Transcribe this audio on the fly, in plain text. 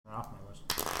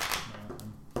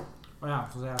Oh yeah,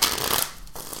 so yeah.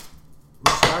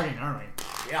 We're starting, aren't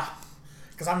we? Yeah.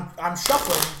 Because I'm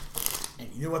shuffling,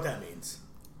 and you know what that means.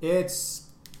 It's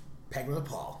Peg with a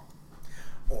Paul.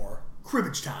 Or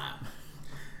cribbage time.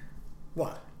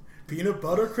 What? Peanut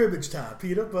butter cribbage time.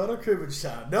 Peanut butter cribbage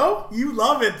time. No? You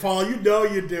love it, Paul. You know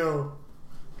you do.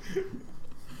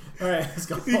 all right. Let's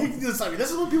go.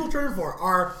 This is what people turn for.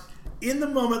 Are in the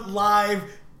moment live.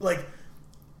 Like,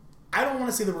 I don't want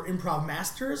to say that we're improv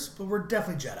masters, but we're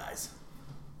definitely Jedis.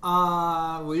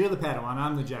 Well, you're the Padawan.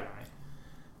 I'm the Jedi.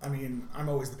 I mean, I'm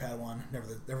always the Padawan, never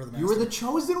the master. You were the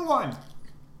chosen one.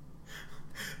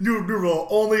 New rule: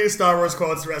 only Star Wars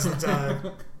quotes the rest of the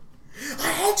time.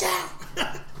 I hate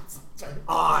you.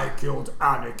 I killed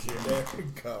Anakin. There we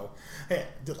go. Hey,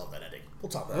 I did love that ending.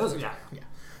 We'll talk about That was, it. yeah.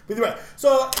 But either way,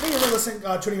 so thank you for listening,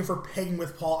 tuning in for Pegging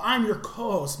with Paul. I'm your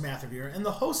co-host, Matthew Beer, and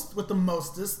the host with the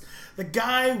mostest, the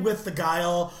guy with the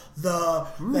guile, the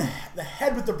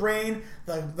head with the brain,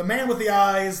 the man with the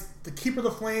eyes, the keeper of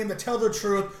the flame, the teller of the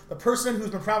truth, the person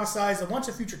who's been prophesized, and once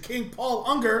a future king, Paul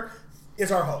Unger,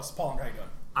 is our host. Paul Unger, how you doing?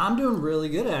 I'm doing really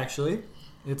good, actually.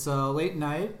 It's a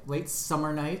late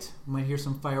summer night. You might hear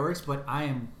some fireworks, but I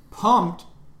am pumped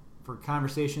for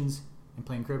conversations and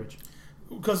playing cribbage.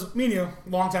 Because me and you,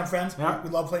 longtime friends, Yeah. we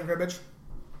love playing cribbage.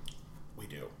 We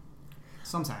do.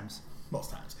 Sometimes.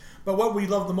 Most times. But what we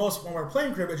love the most when we're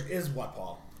playing cribbage is what,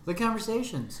 Paul? The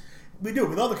conversations. We do.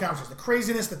 We love the conversations. The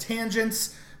craziness, the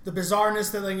tangents, the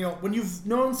bizarreness. That, you know, when you've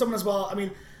known someone as well, I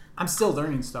mean... I'm still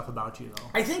learning stuff about you, though.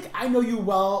 I think I know you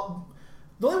well.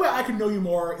 The only way I could know you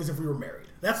more is if we were married.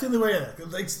 That's the only way.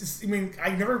 I mean, I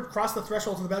never crossed the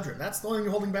threshold to the bedroom. That's the only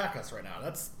thing holding back us right now.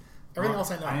 That's everything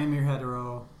else I know. I am your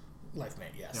hetero... Life mate,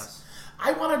 yes. Yes.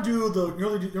 I want to do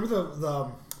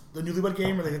remember the newlywed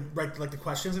game where they write like the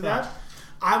questions and that.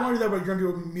 I want to do that where you're going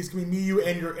to do it's going to be me, you,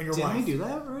 and your wife. Didn't we do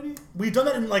that already? We've done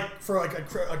that in for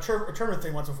a tournament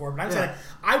thing once before, but I'm saying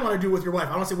I want to do it with your wife.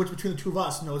 I want to say which between the two of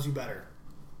us knows you better.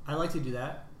 I like to do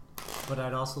that, but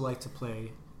I'd also like to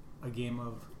play a game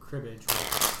of cribbage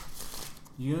with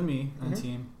you and me on a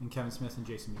team, and Kevin Smith and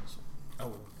Jason Mewes.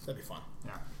 Oh, that'd be fun.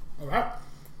 Yeah. All right.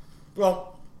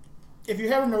 Well, if you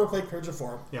haven't never played cribbage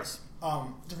before, Yes.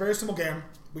 it's a very simple game.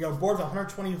 We got a board with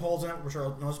 120 holes in it, which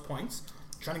are known as points.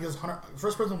 Trying to get us 100.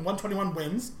 First person 121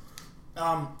 wins.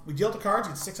 We deal out the cards.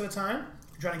 You get 6 at a time.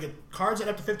 You're trying to get cards at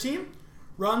up to 15.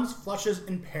 Runs, flushes,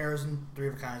 and pairs, and 3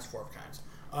 of a kinds, 4 of a kinds.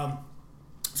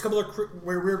 There's a couple of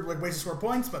weird ways to score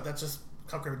points, but that's just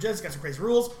how cribbage is. It's got some crazy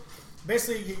rules.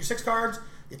 Basically, you get your 6 cards.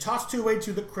 You toss 2 away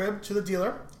to the crib, to the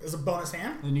dealer, as a bonus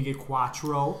hand. Then you get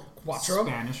Quattro. Quattro.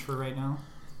 Spanish for right now.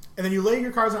 And then you lay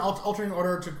your cards in alternating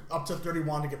order to up to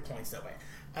 31 to get points that way.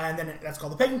 And then that's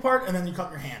called the pegging part, and then you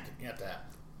cut your hand at that.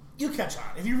 You catch on.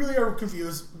 If you really are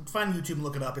confused, find YouTube and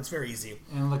look it up. It's very easy.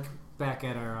 And look back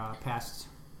at our past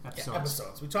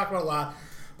episodes. We talk about a lot.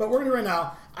 But we're going to do right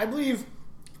now. I believe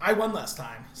I won last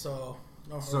time. So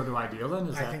do I deal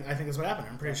then? I think that's what happened.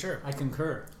 I'm pretty sure. I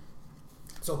concur.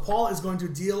 So Paul is going to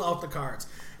deal out the cards.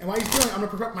 And while he's doing it, I'm going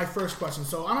to prep my first question.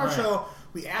 So on our show,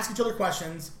 we ask each other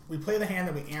questions. We play the hand,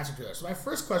 and we answer to it. So my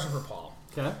first question for Paul.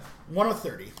 Okay. 1 of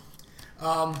 30. You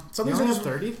only have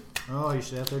 30? Oh, you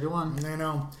should have 31. I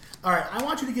know. All right, I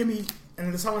want you to give me,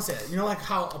 and this is how I want to say it. You know, like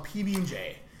how a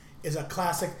PB&J is a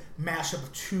classic mashup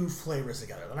of 2 flavors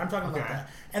together. And I'm talking about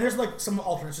that. And there's like some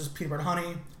alternates, just peanut butter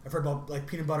honey. I've heard about like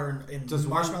peanut butter and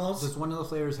marshmallows. Does one of the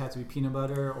flavors have to be peanut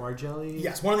butter or jelly?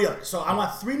 Yes, one or the other. So I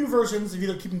want 3 new versions of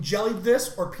either keeping jelly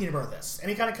this or peanut butter this.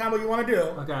 Any kind of combo you want to do.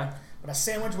 Okay. But a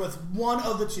sandwich with one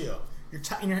of the 2.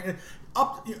 You're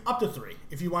up to 3.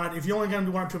 If you wanted, if you only going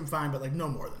to do 1 or 2, I'm fine. But like no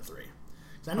more than 3.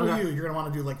 Because I know you're going to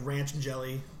want to do like ranch and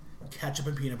jelly, ketchup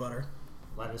and peanut butter,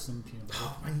 lettuce and peanut butter.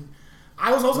 Oh,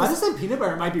 I was also lettuce and peanut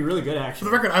butter might be really good actually. For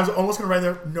the record, I was almost going to write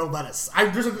there no lettuce.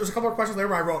 There's a couple of questions there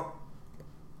where I wrote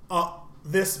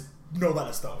this no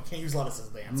lettuce though. You can't use lettuce as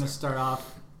the answer. I'm going to start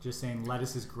off just saying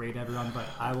lettuce is great, everyone, but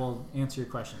I will answer your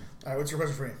question. All right, what's your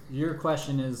question for me? Your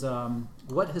question is,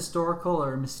 what historical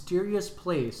or mysterious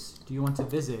place do you want to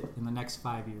visit in the next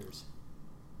 5 years?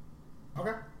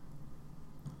 Okay.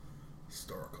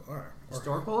 Historical. All right.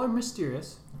 Historical or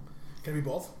mysterious? Can it be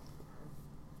both?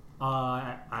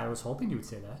 I was hoping you would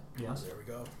say that. Yes. There we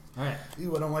go. All right.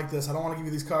 Ew, I don't like this. I don't want to give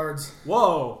you these cards.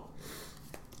 Whoa.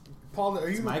 Paul, are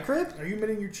you my crib? Are you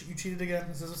admitting you cheated again?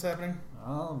 Is this what's happening?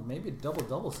 Oh, maybe a double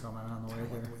coming on the way here.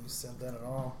 When you said that at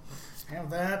all. Have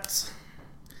that.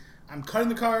 I'm cutting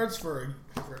the cards for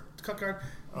a cut card.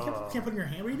 You can't put it in your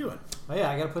hand. What are you doing? Oh yeah,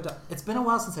 I gotta put that. It's been a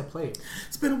while since I played.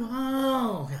 It's been a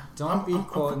while. Yeah. Don't be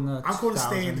quoting the 2000s. I'm quoting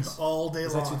Stained all day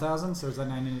long. Is that 2000s or is that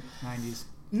 90s?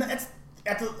 No, it's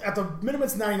at the minimum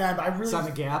it's 99, but I really. It's on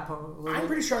the Gap. I'm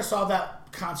pretty sure I saw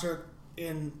that concert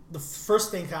in the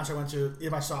first thing concert I went to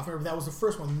in my sophomore year. That was the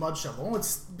first one, Mud Shovel. Oh,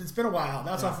 it's been a while.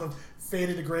 That's off of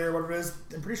Faded to Grey or whatever it is.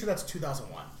 I'm pretty sure that's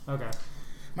 2001. Okay.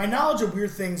 My knowledge of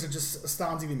weird things just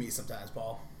astounds even me sometimes,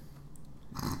 Paul.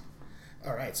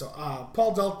 All right, so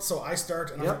Paul dealt, so I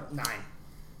start, and I'm at 9.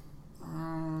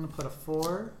 I'm going to put a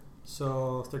 4,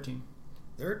 so 13.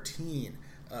 13.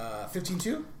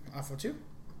 15-2, off of 2.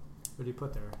 What do you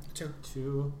put there? 2.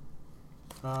 2.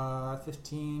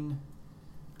 15.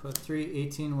 Put 3,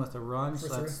 18 with a run, so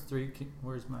that's 3.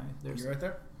 Where's my... There's You right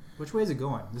there? Which way is it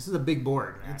going? This is a big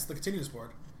board. Matt. It's the continuous board.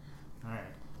 All right.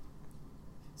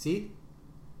 See?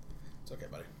 It's okay,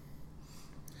 buddy.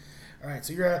 All right,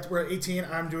 so we're at 18.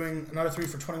 I'm doing another 3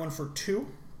 for 21 for 2.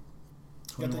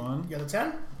 21. You got a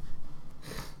 10?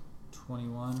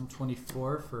 21,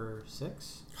 24 for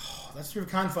 6. Oh, that's 3 of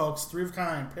kind, folks. 3 of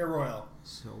kind. Pair royal.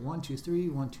 So 1, 2, 3.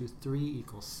 1, 2, 3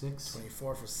 equals 6.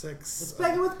 24 for 6. Let's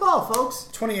beg it with Paul, folks.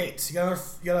 28. You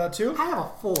got a 2? I have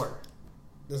a 4.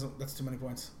 That's too many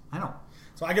points. I know.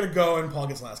 So I got to go, and Paul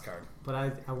gets last card. But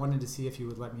I wanted to see if you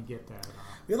would let me get that.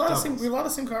 We have a lot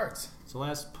of same cards. So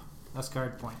last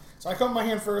card point. So I come my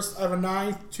hand first. I have a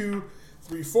 9, 2,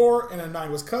 3, 4, and a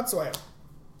 9 was cut. So I have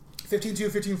 15-2,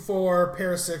 15-4,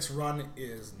 pair of 6, run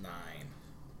is 9.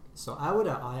 So I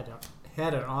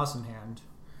had an awesome hand.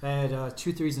 I had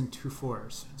 2 3s and 2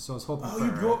 4s. So I was hoping for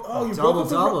you broke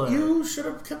double. You should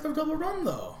have kept the double run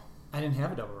though. I didn't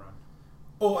have a double run.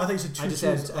 Oh, I think you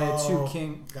said 2 I had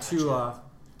 2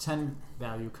 10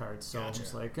 value cards. So Gotcha. I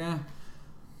was like,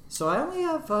 So I only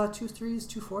have 2 3s,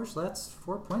 2 4s. So that's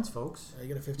 4 points, folks. You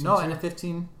get a 15. No, and a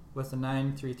 15 with a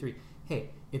 9 3 3. Hey,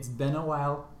 it's been a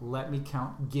while. Let me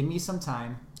count. Give me some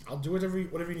time. I'll do whatever you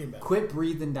need, man. Quit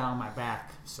breathing down my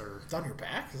back, sir. It's on your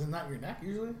back? Is it not your neck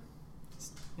usually?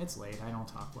 It's late. I don't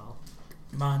talk well.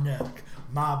 My neck,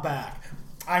 my back.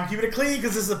 I'm keeping it clean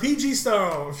because this is a PG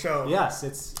show. Yes,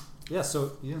 it's... Yeah,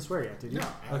 so you didn't swear yet, did you? No.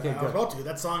 Okay, I good. was about to.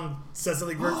 That song says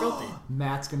something very filthy.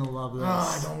 Matt's going to love this.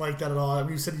 I don't like that at all. I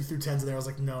mean, you said you threw 10s in there. I was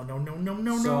like, no.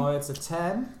 So it's a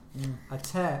 10, a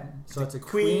 10. So it's a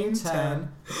queen 10,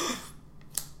 a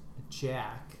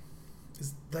jack.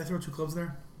 Did I throw 2 clubs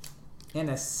there? And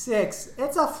a 6.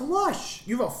 It's a flush.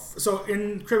 You have so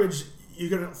in cribbage, you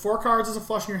get 4 cards as a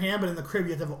flush in your hand, but in the crib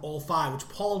you have to have all 5, which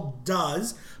Paul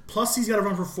does. Plus he's got to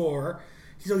run for 4.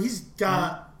 So he's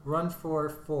got... Run for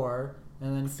 4,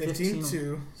 and then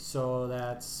 15-2. So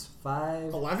that's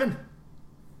 5. 11.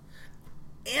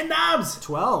 And knobs.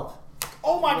 12.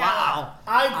 Oh my god!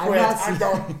 I quit. I'm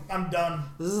done. I'm done.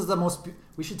 This is the most...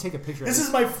 We should take a picture of this. This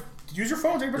is my... Use your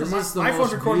phone. Take a picture. My phone's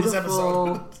most recording this beautiful...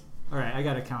 episode. All right, I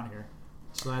got to count here.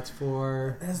 So that's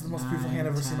 4. That is the most beautiful hand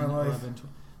I've ever seen in my life. 11, 12.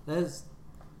 That is...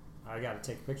 I got to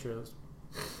take a picture of this.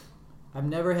 I've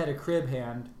never had a crib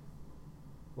hand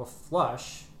with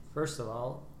flush, first of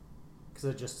all, because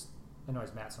it just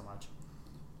annoys Matt so much.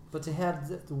 But to have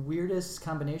the weirdest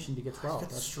combination to get 12. You got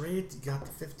the straight, you got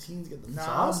the 15s, you got the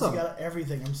knobs, awesome. You got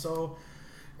everything. I'm so...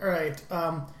 All right.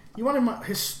 You wanted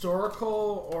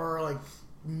historical or like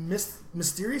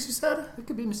mysterious, you said? It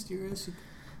could be mysterious.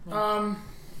 I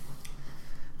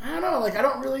don't know. Like, I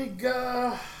don't really...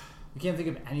 You can't think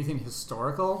of anything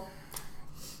historical?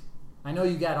 I know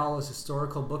you got all those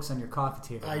historical books on your coffee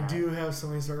table. I do have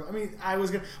some historical... I mean, I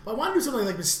was going to... But I want to do something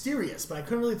like mysterious, but I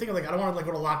couldn't really think of... Like, I don't want to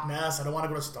go to Loch Ness. I don't want to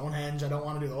go to Stonehenge. I don't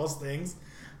want to do those things.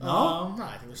 No? No,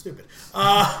 I think they're stupid.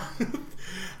 I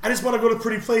just want to go to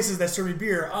pretty places that serve me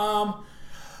beer.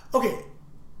 Okay.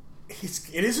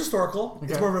 It is historical.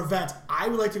 Okay. It's more of an event. I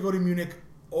would like to go to Munich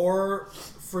or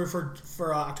for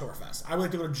Oktoberfest. I would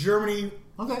like to go to Germany...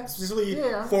 Okay. Specifically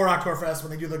for Oktoberfest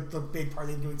when they do the big party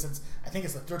they've been doing since I think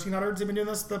it's the 1300s they've been doing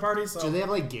the party. So do they have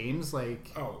like games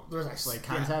like there's actually like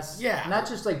contests? Yeah. Not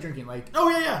just like drinking like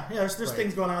yeah. There's like,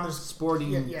 things going on. There's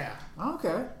sporting. Yeah.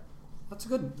 Okay. That's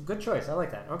a good choice. I like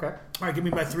that. Okay. All right, give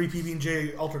me my 3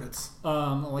 PB&J alternates.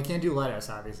 Well, I can't do lettuce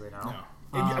obviously now.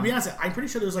 No. I'll be honest. I'm pretty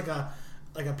sure there's like a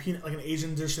peanut, like an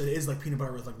Asian dish that is like peanut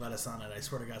butter with like lettuce on it. I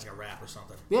swear to God, it's like a wrap or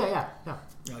something. Yeah.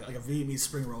 Like a Vietnamese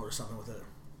spring roll or something with it.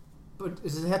 But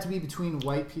does it have to be between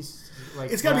white pieces?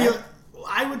 Like it's got to be.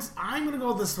 I'm gonna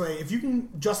go this way. If you can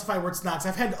justify where it's not, because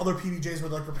I've had other PBJs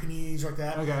with like paninis like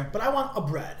that. Okay. But I want a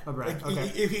bread. Like,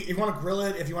 okay. If you want to grill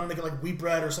it, if you want to make it like wheat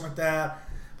bread or something like that.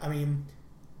 I mean,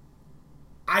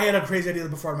 I had a crazy idea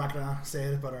before. I'm not gonna say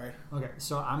it, but all right. Okay,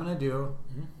 so I'm gonna do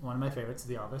one of my favorites,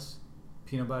 The Office,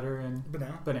 peanut butter and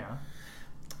banana.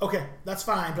 Okay, that's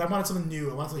fine. But I wanted something new.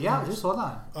 Just hold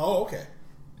on. Oh, okay.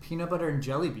 Peanut butter and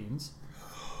jelly beans.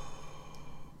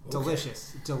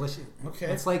 Delicious. Okay.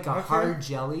 It's like a hard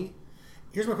jelly.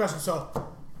 Here's my question. So,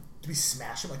 do we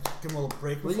smash them? Like, give them a little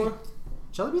break before?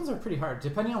 Jelly beans are pretty hard.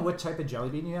 Depending on what type of jelly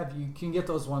bean you have, you can get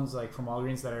those ones like from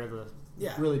Walgreens that are the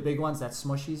really big ones that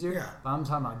smush easier. Yeah. But I'm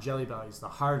talking about Jelly Bellies, the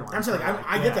hard ones. I'm saying,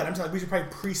 I get that. I'm saying, we should probably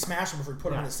pre-smash them before we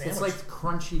put them in a sandwich. It's like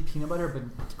crunchy peanut butter, but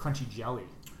crunchy jelly.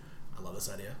 I love this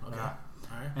idea. Okay. Yeah.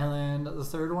 All right. And then the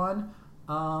third one,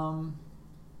 I'm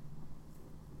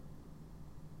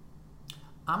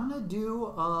gonna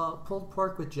do pulled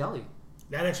pork with jelly.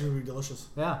 That actually would be delicious.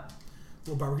 Yeah. A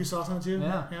little barbecue sauce on it too.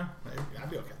 Yeah. Yeah. I'd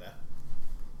be okay with that.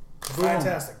 Boom.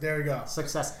 Fantastic. There you go.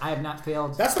 Success. I have not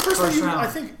failed. That's the first time round. I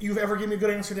think you've ever given me a good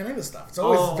answer to any of this stuff. It's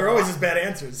always they're always just bad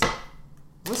answers.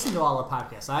 Listen to all the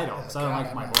podcasts. I don't, because I don't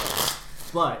like my voice.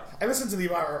 But I listen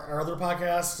to our other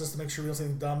podcasts just to make sure we don't say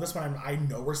anything dumb. This one, I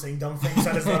know we're saying dumb things.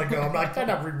 So I just let it go. I'm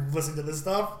not listening to this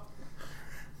stuff.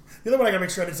 The other one, I gotta make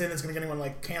sure I didn't say that's gonna get anyone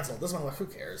like canceled. This one, I'm like, who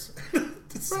cares?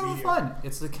 It's fun.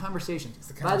 It's the conversation.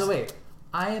 By the way,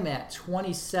 I am at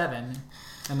 27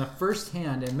 and the first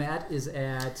hand, and Matt is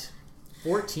at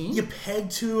 14. You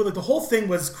pegged to like the whole thing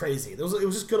was crazy. It was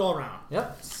just good all around.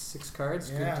 Yep, 6 cards.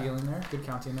 Yeah. Good dealing there. Good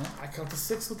counting there. I count the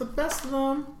 6 with the best of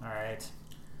them. All right.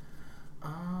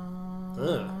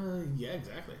 Yeah,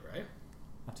 exactly. Right.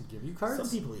 Have to give you cards. Some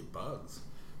people eat bugs.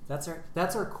 That's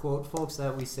our quote, folks,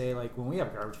 that we say like when we have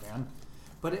a garbage can.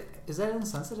 But is that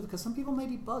insensitive? Because some people might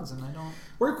eat bugs, and I don't.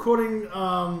 We're quoting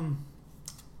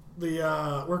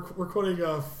we're quoting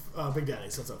Big Daddy,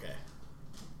 so it's okay.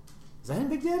 Is that in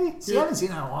Big Daddy? See, I haven't seen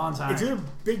that in a long time. It's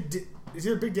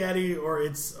either Big Daddy or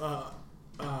it's Dead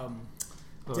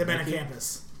Man on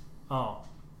Campus. Oh,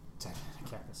 Dead Man on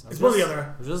Campus. It's one or the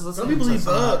other. Some people eat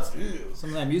bugs. Some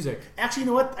of that music. Actually, you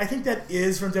know what? I think that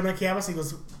is from Dead Man on Campus. He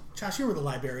goes, Josh, you know where the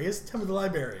library is. Tell me the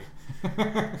library.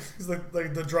 He's like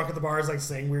the drunk at the bar is like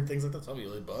saying weird things like that. Some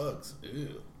people eat bugs.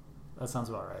 Ew. That sounds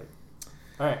about right.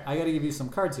 All right, I got to give you some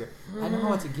cards here. I don't know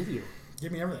what to give you.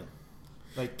 Give me everything.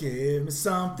 Like, give me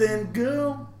something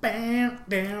good, bam,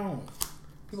 down.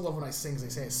 People love when I sing because they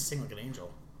say I sing like an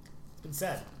angel. It's been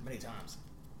said many times.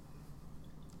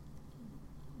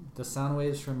 The sound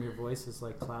waves from your voice is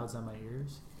like clouds on my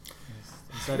ears.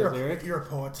 Is that You're a lyric? You're a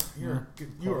poet. You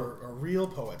are a real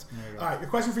poet. You All right, your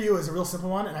question for you is a real simple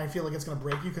one, and I feel like it's going to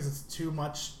break you because it's too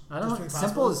much. I don't know. Too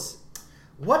Simple is...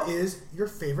 What is your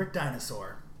favorite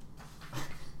dinosaur?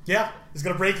 Yeah, it's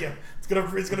going to break you. It's gonna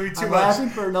be too much. I'm laughing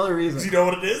for another reason. Do you know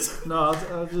what it is? No,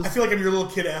 I'll just... I feel like I'm your little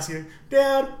kid asking,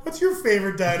 Dad, what's your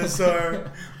favorite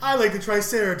dinosaur? I like the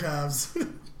Triceratops.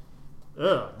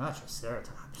 Ugh, not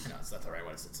Triceratops. No, it's not the right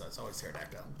one. It's always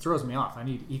pterodactyl. It throws me off. I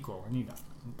need equal. I need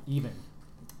even.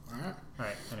 All right. All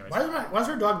right. Anyways. Why does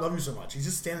her dog love you so much? He's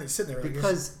just sitting there. Like,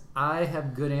 because I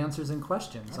have good answers and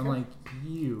questions. Okay. Unlike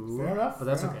you. Fair enough. But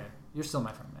that's fair okay. enough. You're still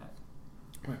my friend, Matt.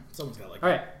 All right. Someone's got to like. All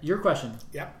right. Your question.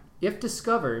 Yep. If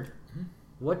discovered,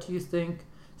 what do you think?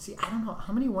 See, I don't know.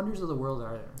 How many wonders of the world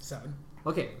are there? 7.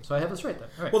 Okay, so I have this right then.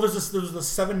 All right. Well, there's the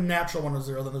 7 natural wonders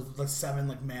there. Then there's like 7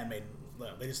 like man-made.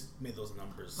 They just made those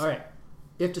numbers. All right.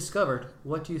 If discovered,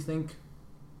 what do you think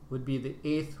would be the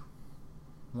 8th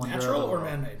wonder Natural of the or world?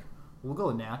 man-made? We'll go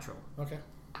with natural. Okay.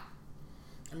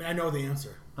 I mean, I know the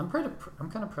answer. I'm kind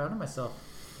of proud of myself.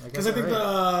 Because I think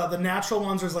the natural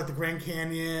ones there's like the Grand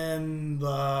Canyon,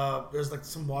 there's like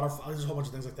some waterfall, there's a whole bunch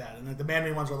of things like that, and like the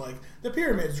man-made ones are like the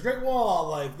pyramids, the Great Wall,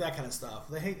 like that kind of stuff.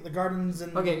 They hate the gardens in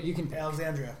you can pick.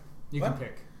 Alexandria. You can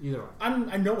pick either one.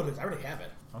 I know what it is. I already have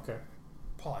it. Okay.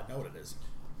 Paul, I know what it is.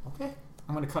 Okay.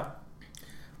 I'm gonna cut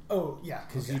Oh yeah,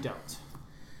 because you don't.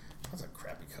 That's a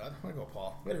crappy cut. I'm gonna go,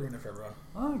 Paul. Way to ruin it for everyone.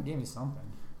 Oh, you gave me something.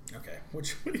 Okay, what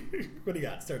do you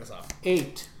got? Start us off.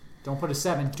 8. Don't put a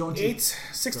 7. Don't you? 8,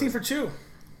 16 for 2.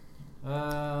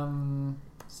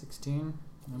 16.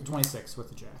 26 with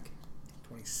the jack.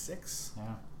 26. Yeah.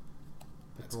 Pick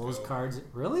Let's those go. cards.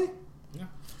 Really? Yeah.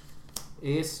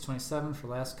 Ace 27 for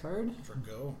last card. For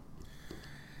go.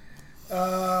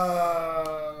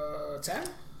 10.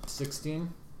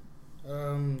 16.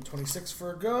 26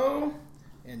 for a go,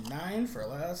 and 9 for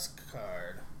last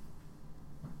card.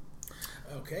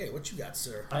 Okay, what you got,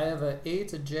 sir? I have an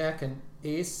 8, a jack, an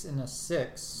ace, and a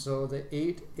 6. So the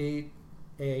 8,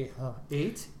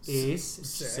 ace,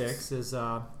 6 is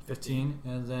 15,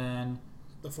 and then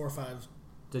The 4 5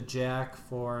 the jack,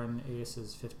 4, and ace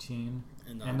is 15,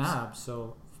 and knob,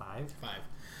 so 5. 5.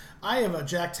 I have a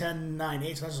jack 10 9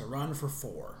 8, so that's a run for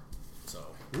 4. So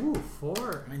Ooh,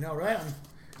 4. I know, right?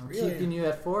 I'm really keeping you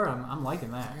at 4. I'm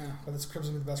liking that. Yeah, but this crib's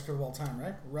gonna be the best crib of all time,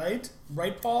 right?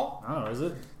 Right, Paul? Oh, is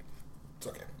it? It's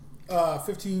okay.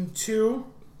 15 2,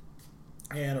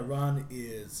 and a run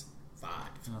is 5.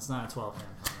 No, it's not a 12 hand.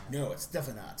 No, it's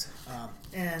definitely not.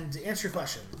 And to answer your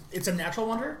question, it's a natural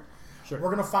wonder. Sure. We're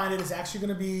gonna find it. It's actually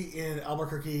gonna be in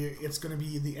Albuquerque. It's gonna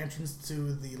be the entrance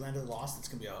to the Land of the Lost. It's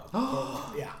gonna be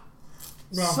yeah.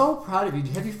 No. So proud of you.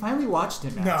 Have you finally watched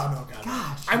it, Matt? No, God.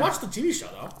 Gosh. I watched the TV show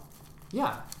though.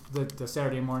 Yeah, the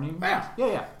Saturday morning. Yeah.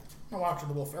 Yeah. I watched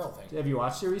the Will Ferrell thing. Have you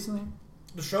watched it recently?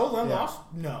 The show Land of the Yeah. Lost?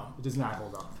 No. It does not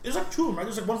hold up. There's like two of them, right?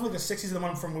 There's like one from like the 60s and the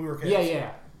one from when we were kids.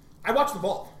 Yeah. I watched the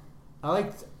both.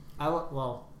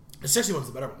 Well, The 60 one's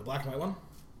the better one, the black and white one.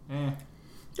 eh.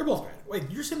 They're both great.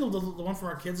 Wait, you're saying the one from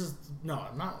our kids is... No,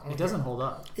 I'm not. It doesn't hold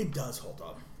up. It does hold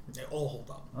up. They all hold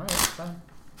up. All right, fine.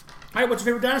 All right, what's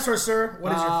your favorite dinosaur, sir?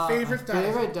 What is your favorite my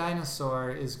dinosaur? favorite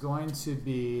dinosaur is going to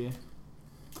be...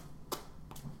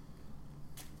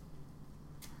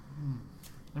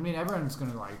 I mean, everyone's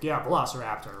going to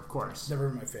Velociraptor, of course. Never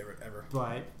been my favorite, ever.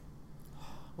 But,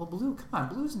 well, Blue, come on.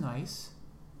 Blue's nice.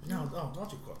 No,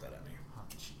 don't you quote that at me. Oh,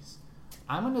 jeez.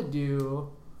 I'm going to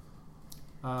do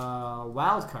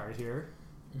wild card here,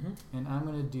 and I'm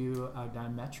going to do a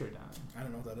Dimetrodon. I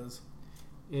don't know what that is.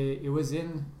 It was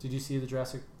in... Did you see the new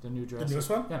Jurassic? The newest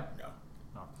one? Yeah.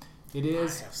 No. It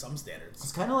is... I have some standards.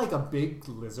 It's kind of like a big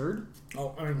lizard.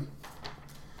 Oh, I mean...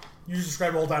 You just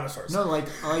describe old dinosaurs. No, like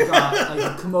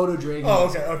a Komodo dragon. Oh,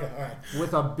 okay, all right.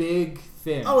 With a big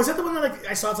fin. Oh, is that the one that like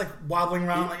I saw? It's like wobbling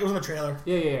around. Like it was in the trailer.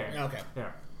 Yeah. Okay.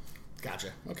 Yeah.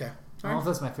 Gotcha. Okay. I don't know if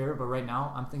that's my favorite, but right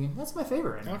now I'm thinking that's my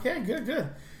favorite right now. Okay. Good.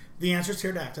 The answer is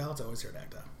pterodactyl. It's always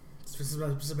pterodactyl. This is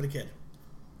about a kid.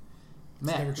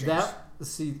 Matt,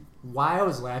 see why I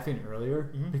was laughing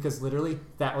earlier because literally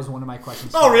that was one of my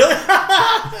questions. Oh, really?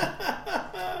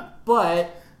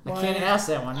 But I can't ask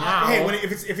that one now. Hey,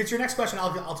 if it's your next question,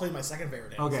 I'll tell you my second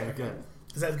favorite answer. Okay, good.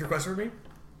 Is that a good question for me? It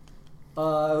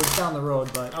was down the road,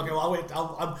 but Okay, well I'll wait.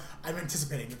 I'm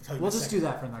anticipating to tell you. we'll just do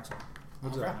that for the next one.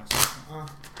 We'll do that next one.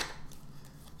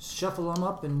 Shuffle them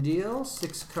up and deal.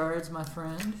 6 cards, my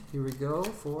friend. Here we go.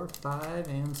 4, 5,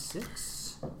 and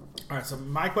 6. All right. So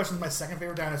my question is my second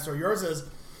favorite dinosaur. Yours is,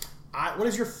 what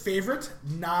is your favorite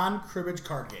non-cribbage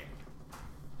card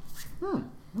game?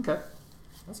 Okay.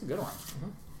 That's a good one.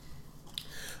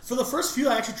 For the first few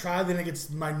I actually tried, then it gets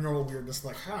my neural weirdness.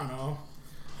 Like, I don't know.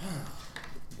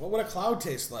 What would a cloud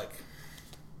taste like?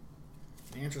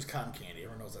 The answer is cotton candy.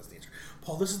 Everyone knows that's the answer.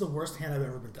 Paul, this is the worst hand I've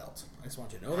ever been dealt. I just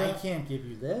want you to know that. I can't give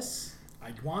you this.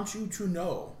 I want you to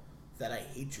know that I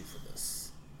hate you for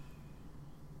this.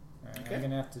 All right, Okay. I'm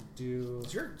going to have to do...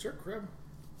 It's your crib.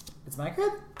 It's my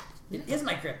crib? It is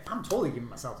my crib. I'm totally giving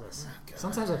myself this. Oh, God.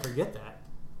 Sometimes I forget that.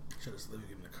 Should have leave you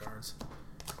giving the cards.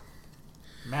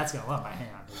 Matt's going to love my hand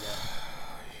again.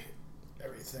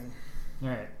 Everything. All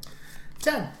right.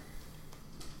 10.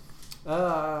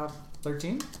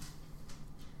 13?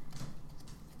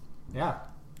 Yeah.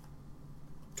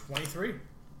 23.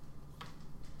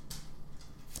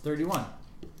 31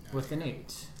 with an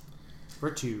 8 for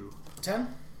 2. 10.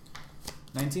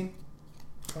 19?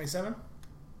 27.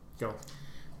 Go. There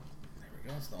we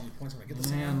go. That's the only points I'm going to get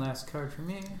this And hand. last card for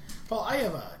me. Paul, I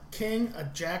have a king, a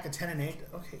jack, a 10, and 8.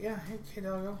 Okay, yeah. Hey,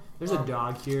 doggo. There's a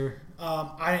dog here.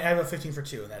 I have a 15 for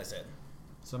 2, and that is it.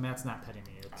 So Matt's not petting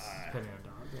me. It's petting a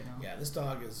dog right now. Yeah, this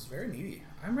dog is very needy.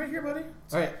 I'm right here, buddy.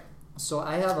 All right. So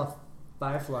I have a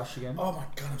 5 flush again. Oh my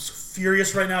god, I'm so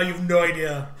furious right now. You have no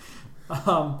idea.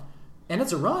 And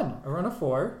it's a run of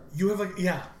 4. You have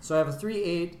yeah. So I have a 3,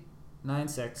 8, 9,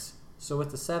 6. So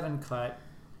with the 7 cut,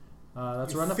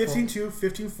 that's a run of 4. 15 2,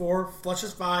 15 4, flush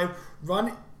is 5,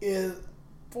 run is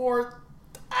 4.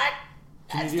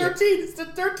 It's 13. It's the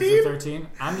 13. Is it 13?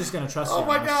 I'm just gonna trust you. Oh on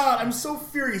my this. god, I'm so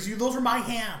furious. Those are my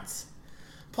hands.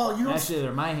 Paul, you don't. Actually,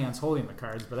 they're my hands holding the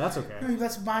cards, but that's okay. No,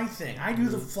 that's my thing. I do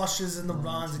the flushes and the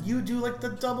runs, and you do like the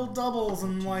doubles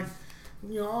and like, I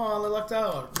lucked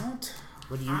out. What?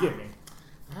 What do you give me?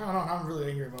 I don't know. I'm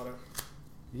really angry about it.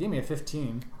 You gave me a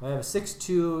 15. I have a 6,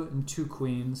 2, and 2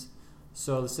 queens.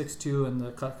 So the 6, 2 and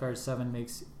the cut card 7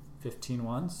 makes 15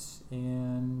 once,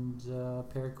 and a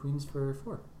pair of queens for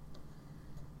 4.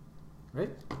 Right?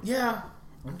 Yeah.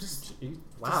 I'm just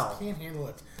wow. can't handle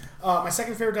it. My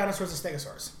second favorite dinosaur is a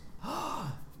Stegosaurus.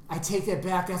 I take that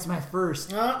back. That's my first.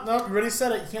 No, you already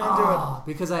said it. You can't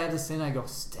do Because I had this thing, I go,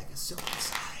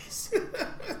 Stegosaurus eyes.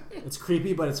 It's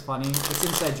creepy, but it's funny. It's an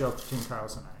inside joke between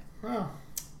Carlos and I. it. Oh.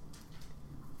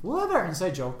 We'll have our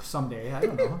inside joke someday. I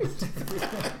don't know.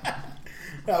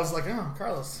 I was like,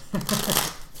 Carlos.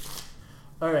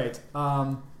 All right.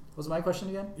 What was my question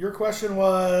again? Your question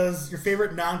was your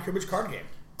favorite non-cribbage card game.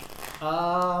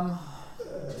 Oh.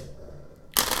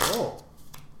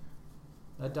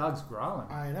 That dog's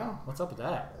growling. I know. What's up with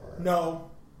that? No.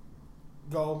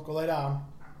 Go lay down.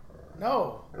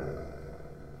 No.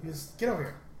 Just get over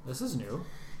here. This is new.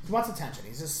 He wants attention.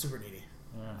 He's just super needy.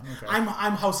 Yeah, okay.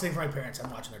 I'm house sitting for my parents. I'm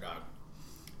watching their dog.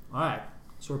 All right.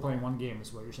 So we're playing one game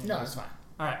is what you're saying. No, it's fine.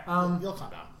 All right. You'll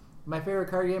calm down. My favorite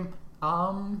card game.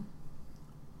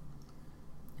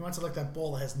 He wants to like that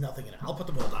bowl that has nothing in it. I'll put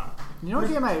the bowl down. You know what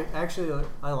game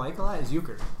I like a lot is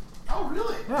Euchre. Oh,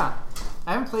 really? Yeah.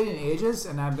 I haven't played in ages,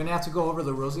 and I'm gonna have to go over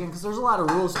the rules again because there's a lot of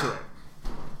rules to it.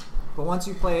 But once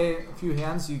you play a few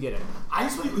hands, you get it. I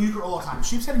used to play Euchre all the time.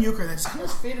 Sheepshead and Euchre, and it's kind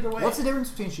of faded away. What's the difference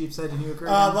between Sheepshead and Euchre?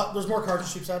 There's more cards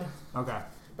in Sheepshead, Okay.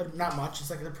 but not much. It's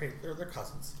like they're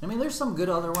cousins. I mean, there's some good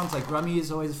other ones, like Rummy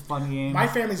is always a fun game. My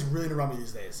family's really into Rummy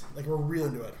these days. Like, we're really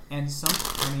into it. And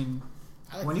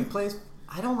I like when you it. play,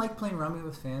 I don't like playing Rummy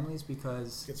with families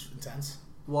because, It gets intense.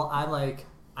 well,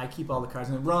 I keep all the cards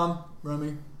and then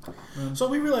Rummy. So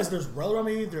we realized there's Royal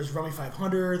Rummy, there's Rummy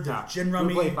 500, there's Gin Rummy.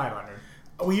 We play 500.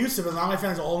 We used to, but now my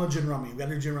family's all in Gin Rummy. We got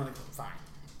to do Gin Rummy. Fine.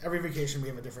 Every vacation we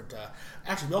have a different.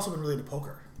 Actually, we also been really into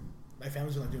poker. My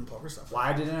family's been like doing poker stuff.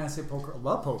 Why didn't I say poker? I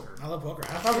love poker. I love poker.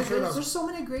 I thought for sure There's so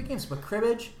many great games, but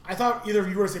cribbage. I thought either you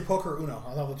were going to say poker or Uno.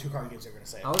 I thought the two card games they were going to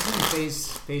say. I was in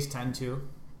phase 10 too.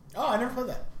 Oh, I never played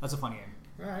that. That's a fun game.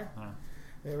 All right. Yeah.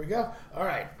 There we go. All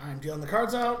right. I'm dealing the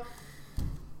cards out.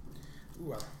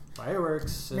 Ooh,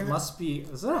 Fireworks. It Maybe- must be.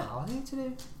 Is it a holiday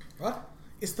today? what?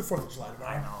 It's the 4th of July.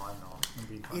 I know. I'm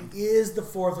being funny. It is the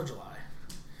 4th of July.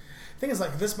 Thing is,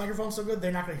 like, this microphone's so good,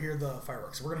 they're not going to hear the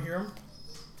fireworks. So we're going to hear them,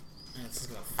 and it's just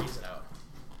going to phase it out.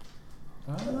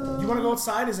 You want to go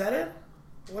outside? Is that it?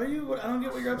 What are you? I don't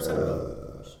get what you're upset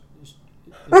about.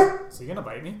 Is he gonna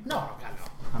bite me? No, God,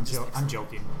 no. I'm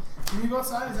joking. Can you go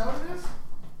outside? Is that what it is?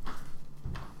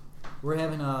 We're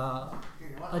having a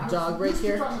A dog right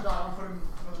here? Talk to the dog. I'm putting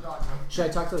the dog. Should I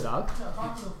talk to the dog? Yeah,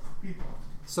 talk to the people.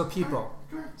 So people.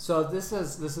 Come here. So this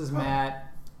is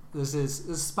Matt. This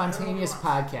is spontaneous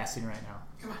podcasting right now.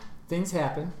 Come on. Things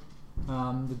happen.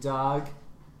 The dog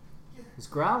is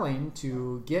growling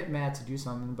to get Matt to do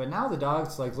something, but now the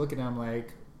dog's like looking at him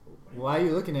like, "Why are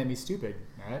you looking at me, stupid?"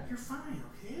 Right? You're fine,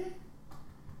 okay?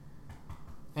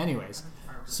 Anyways,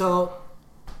 so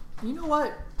you know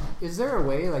what? Is there a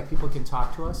way like people can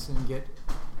talk to us and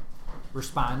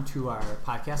respond to our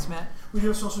podcast, Matt? We do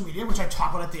have social media, which I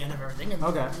talk about at the end of everything, and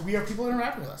Okay. we have people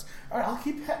interacting with us. All right, I'll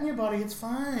keep petting you, buddy. It's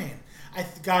fine.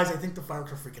 Guys, I think the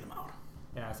fireworks are freaking him out.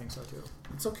 Yeah, I think so too.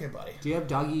 It's okay, buddy. Do you have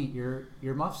doggy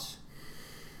earmuffs?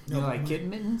 You know, like kitten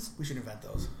mittens? We should invent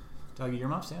those. Doggy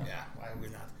earmuffs, yeah. Yeah, why would we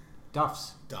not?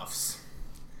 Duffs. Duffs.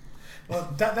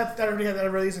 Well, that already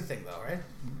is a thing, though, right?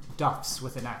 Duffs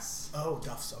with an S. Oh,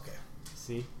 Duffs. Okay.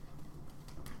 See?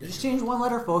 You just change one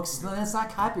letter, folks. Then it's not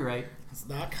copyright. It's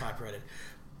not copyrighted.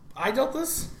 I dealt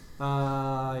this,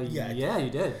 Yeah, you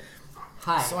did.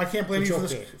 Hi. so I can't blame It's you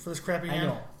okay. for this crappy I hand.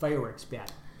 know. Fireworks,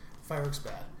 bad. Fireworks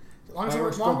bad. As long as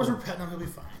Fireworks we're boom. petting him, he'll be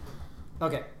fine.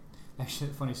 Okay.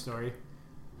 Actually, funny story.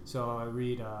 So I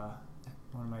read,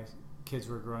 one of my kids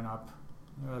were growing up,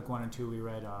 like 1 and 2, we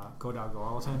read Go Dog Go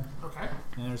all the time. Okay.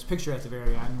 And there's a picture at the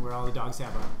very end where all the dogs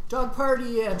have a dog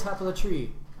party on top of the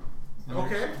tree. And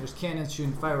Okay. There's cannons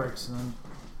shooting fireworks, and then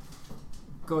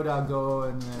Go Dog Go,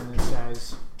 and then it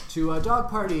says to a dog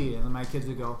party, and then my kids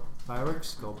would go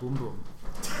fireworks, go boom boom.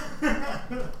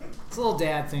 It's a little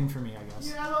dad thing for me, I guess.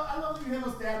 Yeah, I love that you have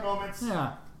those dad moments.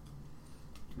 Yeah.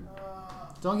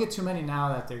 Don't get too many now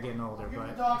that they're getting older, Give the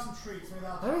but dog some treats. Maybe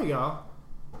that'll there you go.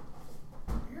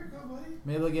 Here you go, buddy.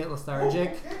 Maybe they'll get Oh,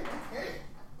 lethargic. okay.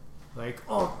 Like,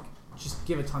 oh, just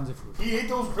give it tons of food. He ate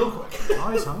those real quick.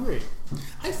 Oh, he's hungry.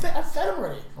 I fed him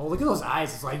already. Oh, look at those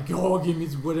eyes. It's like, oh, give me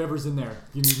whatever's in there.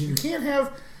 Give me. You can't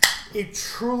have a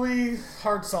truly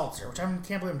hard seltzer, which I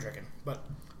can't believe I'm drinking, but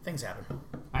things happen.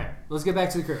 All right, let's get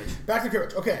back to the courage. Back to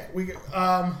courage. Okay,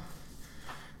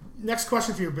 next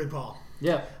question for you, Big Paul.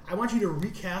 Yeah. I want you to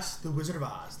recast The Wizard of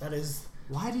Oz. That is,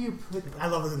 Why do you put? I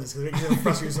love it in this because it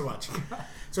frustrates you so much.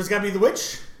 So it's got to be the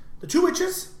witch, the two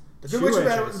witches, the good Two witch,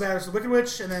 witches. the wicked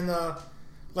witch, and then the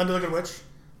Linda the good witch,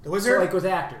 the So wizard. like with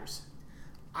actors.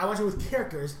 I want you with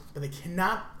characters, but they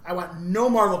cannot. I want no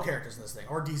Marvel characters in this thing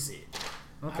or DC.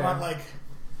 Okay. I want like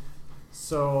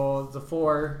So the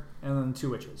 4 and then 2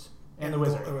 witches and the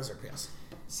wizard. The wizard, yes.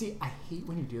 See, I hate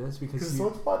when you do this because It's so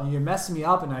fun. you mess me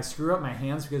up and I screw up my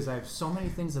hands because I have so many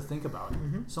things to think about.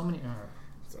 Mm-hmm. So many.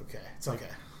 It's okay. It's okay.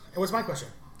 And what's my question?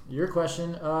 Your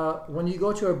question: when you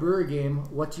go to a brewer game,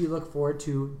 what do you look forward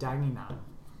to dining on?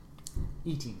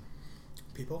 Eating.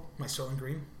 People, my Sterling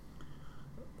Green.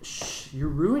 Shh, you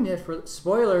ruined it for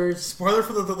spoilers. Spoiler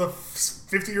for the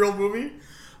 50-year-old movie.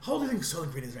 How old do you think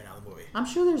Sterling Green is right now in the movie? I'm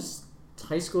sure there's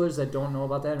high schoolers that don't know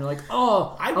about that and they're like,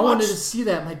 "Oh, I I wanted watched- to see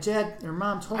that. My dad or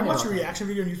mom told I me." watched a about that." reaction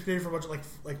video on YouTube today for a bunch of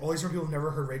like all these different people who've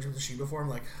never heard Rage of the Machine before. I'm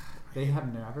like, They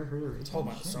have never heard of it. hold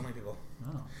on, so many people.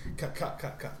 Oh. Cut. All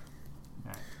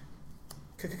right.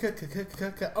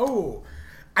 Cut. Oh,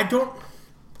 I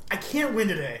can't win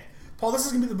today. Paul, this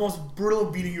is going to be the most brutal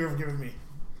beating you've ever given me.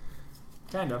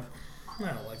 Kind of.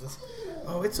 I don't like this.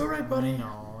 Oh, it's all right, buddy.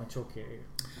 No, it's okay.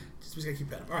 Just got to keep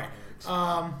betting. All right.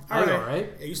 I go,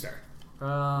 right? Yeah, you start.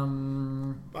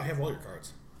 I have all your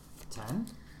cards. 10?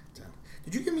 10.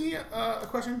 Did you give me a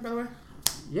question, by the way?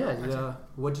 Yeah.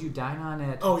 What do you dine on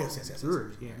at yes.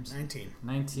 Brewers games? 19.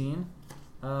 19.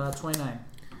 29.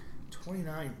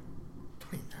 29.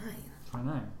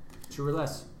 29. 2 or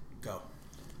less. Go.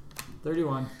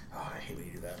 31. Oh, I hate when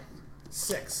you do that.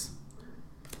 6.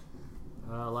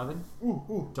 11.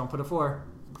 Ooh. Don't put a 4.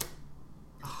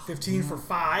 15 for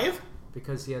 5.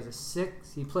 Because he has a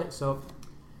 6. He played. So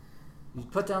you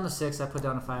put down the 6. I put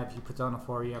down a 5. You put down a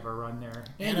 4. You have a run there.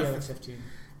 And you have a 15.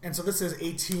 And so this is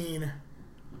 18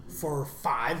 for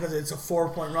 5 because it's a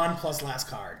 4-point run plus last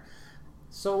card.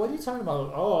 So what are you talking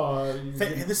about?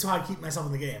 This is how I keep myself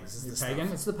in the game. Is this pegging?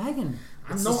 Stuff. It's the pegging.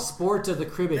 It's the sport of the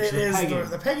cribbage.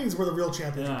 The pegging's where the real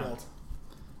champions are built.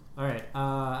 All right.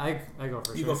 I go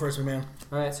first. You go first, my man.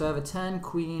 All right. So I have a 10,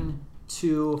 queen,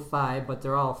 2, 5, but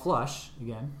they're all flush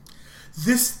again.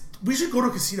 We should go to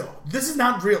a casino. This is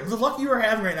not real. The luck you are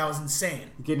having right now is insane.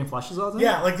 You're getting flushes all the time?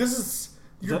 Yeah, like this is...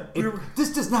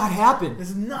 This does not happen. This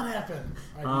does not happen.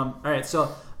 All right.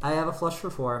 So I have a flush for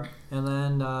 4, and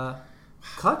then...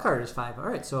 cut card is 5. All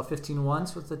right, so 15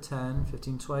 once with the 10,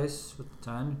 15 twice with the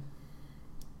 10,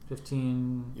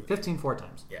 15 4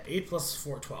 times. Yeah, 8 plus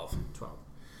 4, 12. 12.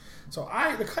 So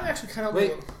the cut actually kind of...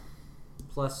 Wait.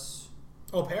 Plus...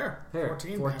 Oh, pair.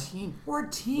 14. 14. Look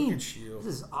at you.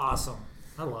 This is awesome.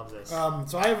 I love this.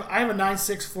 So I have a 9,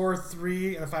 6, 4,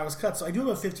 3, and a 5 was cut. So I do have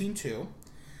a 15, 2,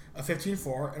 a 15,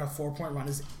 4, and a 4-point run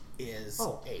is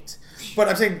 8. But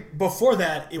I'm saying before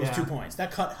that, it was 2 points.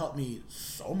 That cut helped me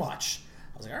so much.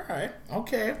 I was like, all right,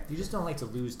 okay. You just don't like to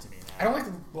lose to me, man. I don't like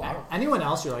to... Well, anyone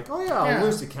else, you're like, oh, yeah, I'll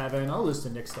lose to Kevin. I'll lose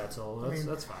to Nick Stetzel.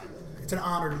 That's fine. It's an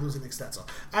honor to lose to Nick Stetzel.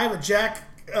 I have a Jack,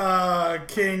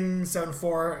 King,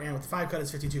 7-4, and with the 5 cut,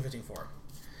 it's 15-2, 15-4.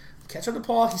 Catch up to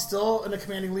Paul. He's still in a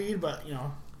commanding lead, but, you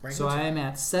know... So I am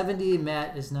at 70.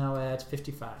 Matt is now at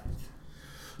 55.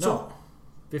 No,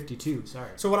 52, sorry.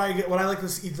 So what I like to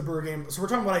eat at the Brewer game... So we're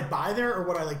talking what I buy there or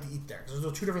what I like to eat there? Because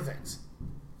those are 2 different things.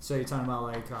 So you're talking about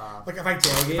like if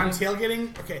I'm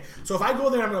tailgating. Okay, so if I go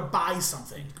there, I'm going to buy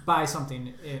something.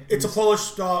 It's a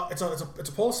Polish dog. It's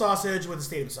a Polish sausage with a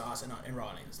stadium sauce and raw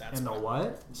onions. That's and the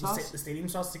what sauce? The stadium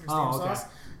sauce, secret stadium sauce,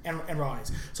 and raw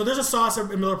onions. So there's a sauce in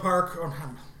Miller Park, or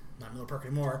not Miller Park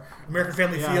anymore. American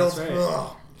Family Field. Right.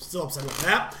 Ugh, still upset with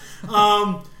that.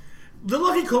 The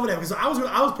lucky COVID because I was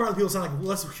part of the people saying like,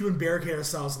 let's human barricade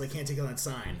ourselves so they can't take on that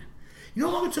sign. You know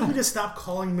how long it took me to stop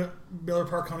calling Miller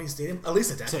Park County Stadium? At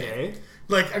least a decade. Today?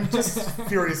 Like, I'm just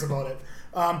furious about it.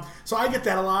 So I get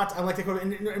that a lot. I like to go to...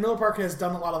 And Miller Park has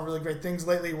done a lot of really great things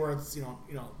lately where it's, you know,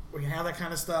 we can have that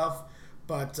kind of stuff.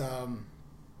 But,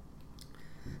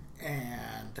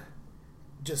 and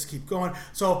just keep going.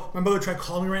 So my mother tried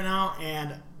calling me right now,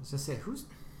 and... I was going to say, who's...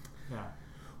 Yeah.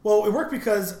 Well, it worked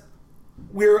because...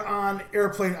 We're on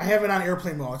airplane. I have it on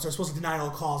airplane mode, so I'm supposed to deny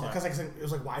all calls because it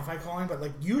was like Wi-Fi calling. But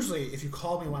like usually, if you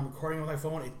call me when I'm recording with my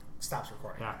phone, it stops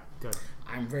recording. Yeah, good.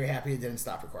 I'm very happy it didn't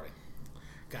stop recording.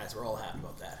 Guys, we're all happy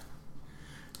about that.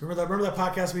 Remember that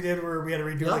podcast we did where we had to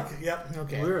redo? Yep.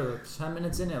 Okay. We were 10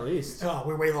 minutes in at least. Oh,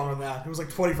 we're way longer than that. It was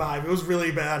like 25. It was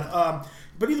really bad.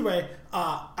 But either way,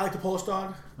 I like the Polish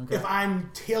dog. Okay. If I'm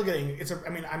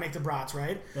tailgating, I make the brats,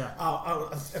 right? Yeah.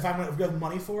 If we have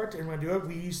money for it and we're gonna do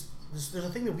it, there's a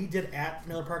thing that we did at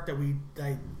Miller Park that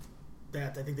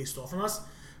I think they stole from us.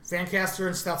 Fancaster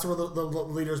and Stetzer were the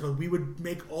leaders, but we would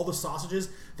make all the sausages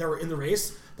that were in the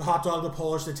race: the hot dog, the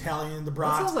Polish, the Italian, the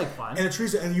brat. That sounds like fun. And the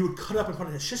chorizo, and you would cut it up and put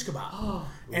it in a shish kebab.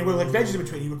 And with like veggies in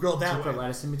between, you would grill it that way. Put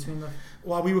lettuce in between them.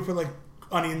 Well, we would put like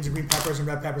onions and green peppers and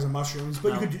red peppers and mushrooms,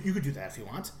 but you could do that if you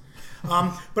want. But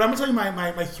I'm gonna tell you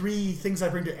my 3 things I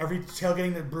bring to every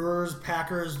tailgating: the Brewers,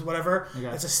 Packers, whatever. Okay.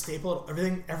 It's a staple of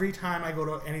everything. Every time I go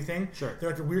to anything, sure. They're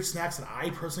like the weird snacks that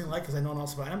I personally like because I know no one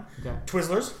else buy them. Okay.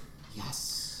 Twizzlers.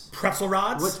 Yes. Pretzel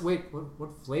rods. What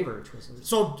flavor are Twizzlers?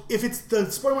 So if it's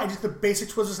the sport one, just the basic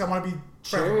Twizzlers. I want to be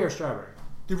cherry or strawberry.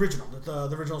 The original.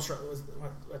 The original strawberry.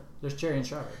 There's cherry and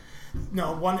strawberry.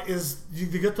 No, one is you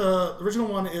get the original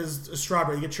one is a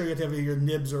strawberry. You get cherry, you have to have your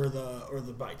nibs or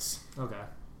the bites. Okay.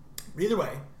 Either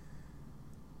way,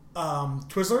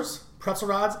 Twizzlers, pretzel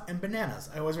rods, and bananas.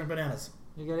 I always drink bananas.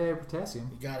 You gotta have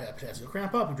potassium. You gotta have potassium. You'll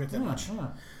cramp up. You drink that much. Yeah.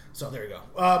 So there you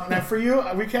go. Now for you,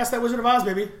 recast that Wizard of Oz,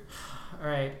 baby. All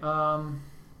right.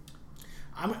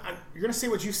 You're gonna say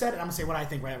what you said, and I'm gonna say what I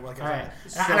think. Right? Like, all right.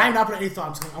 And I'm not putting any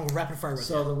thought. I'm gonna rapid fire with you.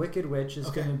 So the Wicked Witch is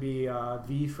gonna be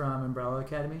V from Umbrella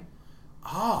Academy,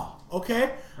 Oh,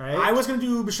 okay. Right? I was going to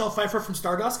do Michelle Pfeiffer from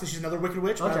Stardust because she's another Wicked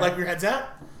Witch, but I Okay. like where your head's at.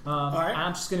 All right.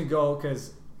 I'm just gonna go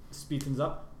because speed things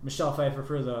up. Michelle Pfeiffer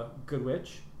for the Good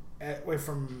Witch. Wait,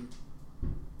 from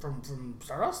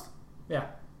Stardust? Yeah.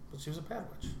 But she was a bad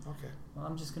witch. Okay. Well,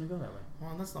 I'm just gonna go that way.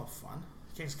 Well, that's no fun.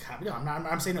 You can't just copy. No,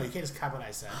 I'm saying no. You can't just copy what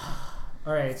I said.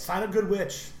 All right. Find a good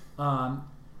witch. Helen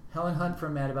Hunt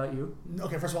from Mad About You.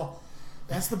 Okay, first of all,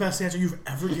 that's the best answer you've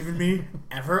ever given me,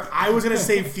 ever. I was going to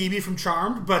say Phoebe from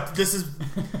Charmed, but this is...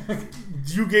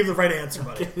 You gave the right answer,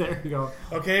 buddy. Okay, there you go.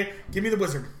 Okay, give me the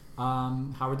wizard.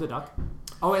 Howard the Duck.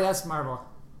 Oh, wait, that's Marvel.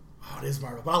 Oh, it is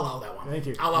Marvel, but I'll allow that one. Thank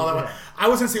you. I'll allow that one. I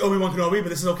was going to say Obi-Wan Kenobi, but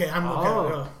this is okay. I'm okay.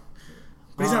 Oh.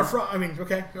 But he's not a fraud. I mean,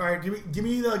 okay. All right, give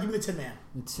me the Tin Man.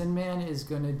 The Tin Man is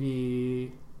going to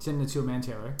be Tin the Toolman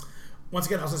Taylor. Once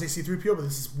again, I was going to say C-3PO, but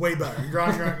this is way better. You're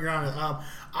on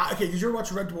it. Okay, did you ever watch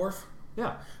Red Dwarf?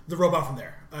 Yeah. The robot from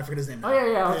there. I forget his name now.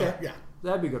 Oh, yeah, okay. Yeah.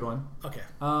 That'd be a good one. Okay.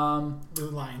 The The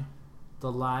Lion.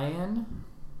 Lion.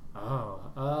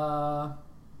 Oh.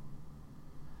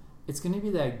 It's going to be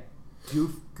that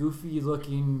goofy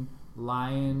looking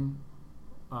lion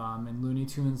in Looney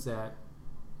Tunes that...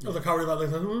 Oh, the cowardly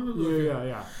lion.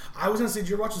 Yeah. I was going to say, did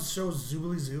you ever watch the show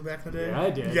Zoobly Zoo back in the day? Yeah, I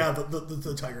did. Yeah,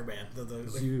 the Tiger Band.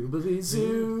 Zoobly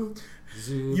Zoo.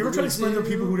 You ever try to explain to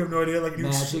people who have no idea? Like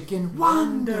Magic and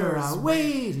wonder are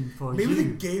waiting for maybe you. the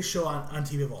gayest show on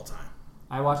TV of all time.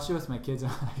 I watched it with my kids.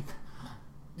 And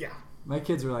Yeah. my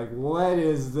kids were like, "What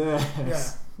is this?"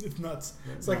 Yeah, it's nuts.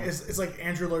 It's like it's like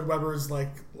Andrew Lloyd Webber's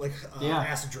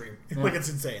Acid Dream. Yeah. Like it's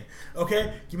insane.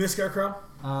 Okay, give me the Scarecrow.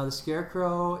 The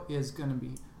Scarecrow is gonna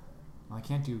be. Well, I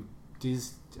can't do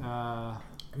Dis. I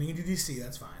mean, you can do DC.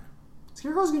 That's fine.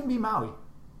 Scarecrow's gonna be Maui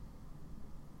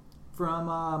from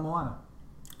Moana.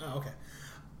 Oh, okay.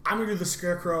 I'm gonna do the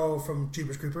Scarecrow from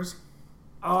Jeepers Creepers.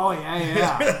 Oh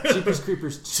yeah. Jeepers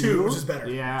Creepers 2, which is better.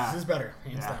 Yeah, this is better,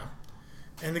 hands Yeah. down.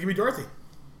 And then give me Dorothy.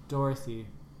 Dorothy.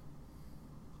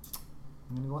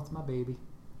 I'm gonna go with my baby,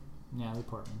 Natalie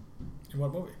Portman. In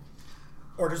what movie?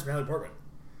 Or just Natalie Portman?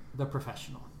 The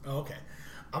Professional. Oh, okay.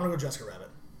 I'm gonna go Jessica Rabbit.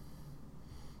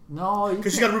 No,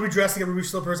 Because she's got a ruby dress, and got ruby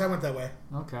slippers. I went that way.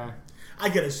 Okay. I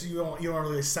get it. So you don't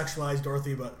really sexualize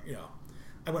Dorothy, but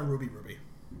I went ruby.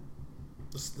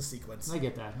 The sequence. I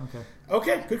get that. Okay.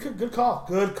 Okay, good call.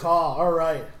 Good call. All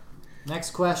right.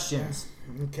 Next questions.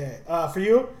 Okay. For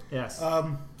you, Yes.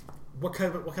 what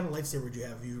kind of lightsaber would you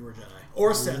have if you were a Jedi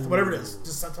or a Sith, whatever it is?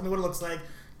 Just tell me what it looks like.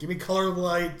 Give me color of the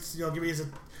lights. Give me is it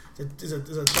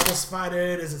double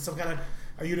sided? Is it some kind of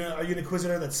are you an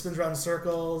Inquisitor that spins around in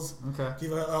circles? Okay. Do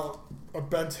you have a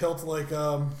bent hilt like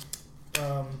Count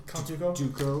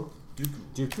Dooku?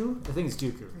 Dooku? I think it's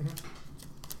Dooku.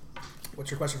 What's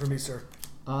your question for me, sir?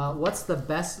 What's the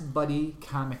best buddy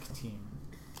comic team?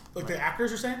 Like the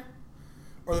actors, you're saying,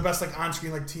 or the best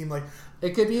on-screen team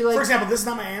It could be like. For example, this is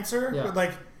not my answer, Yeah.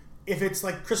 but if it's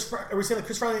Chris, are we saying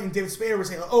Chris Farley and David Spade, or we're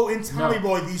saying in Tommy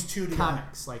Boy these two together?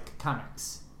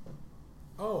 Comics.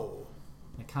 Oh.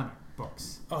 Like comic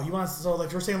books. Oh, you want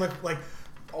we're saying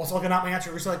also a not my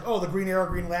answer. We're saying the Green Arrow,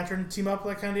 Green Lantern team up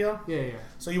kind of deal. Yeah.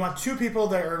 So you want two people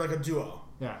that are a duo.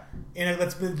 Yeah. And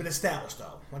that's been established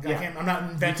though. Yeah. I'm not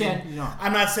inventing. You can't.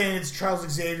 I'm not saying it's Charles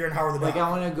Xavier and Howard the Duck. I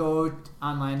want to go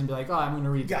online and be like, I'm going to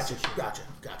read Gotcha. this.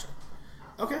 Gotcha.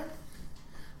 Okay.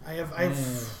 I have.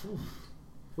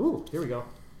 Ooh, here we go.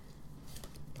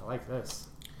 I like this.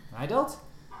 I dealt?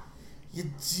 Yeah.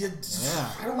 Yeah.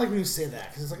 I don't like when you say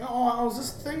that because it's is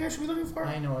this the thing I should be looking for?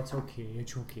 I know, it's okay.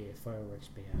 It's okay. Fireworks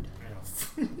bad. I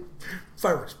know.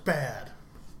 Fireworks bad.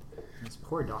 This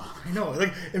poor dog. I know,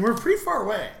 and we're pretty far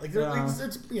away. He's very He has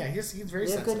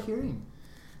sensitive. good hearing.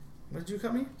 What did you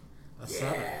cut me? A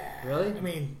 7. Really? I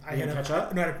mean, I You had gonna catch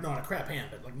up? not a crap hand,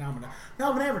 but now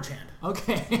I'm an average hand.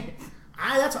 Okay.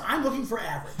 I'm looking for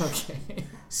average. Okay.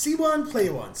 See one, play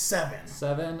one. 7.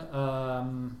 7.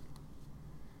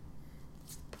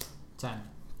 10.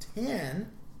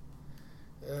 10.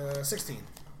 16.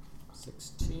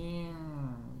 16.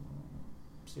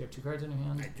 So you have 2 cards in your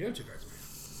hand? I do have 2 cards in my hand.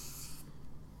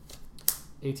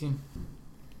 18.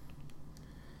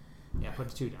 Yeah,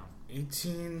 put a 2 down.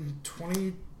 18,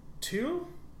 22?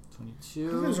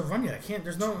 22. There's a run yet. I can't.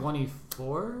 There's no.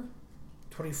 24.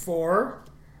 24.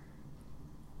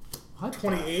 What?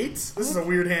 28. This is a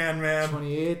weird hand, man.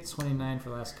 28, 29 for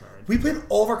last card. We played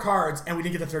all of our cards and we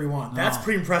didn't get to 31. That's No.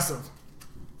 pretty impressive.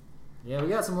 Yeah, we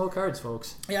got some low cards,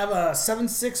 folks. I have a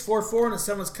 7-6-4-4 and a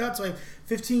 7 is cut, so I have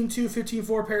 15-2,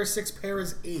 15-4, pair is 6, pair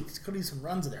is 8. Could be some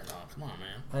runs in there, though. Come on,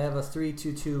 man. I have a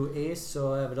 3-2-2 ace,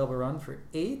 so I have a double run for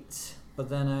 8. But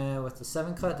then with the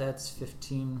 7 cut, that's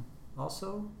 15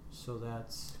 also. So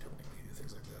that's I don't think we do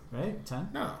things like that. right 10.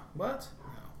 No. What?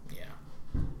 No. Yeah.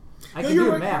 I No, can you're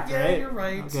do right. math, Yeah, right? you're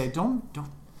right. Okay, don't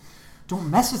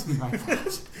mess with me like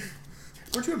that.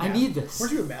 Weren't you a I math, need this.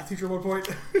 Weren't you a math teacher at one point?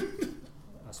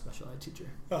 A special ed teacher.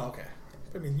 Oh, okay.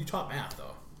 I mean, you taught math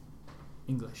though.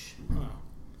 English. Oh,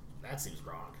 that seems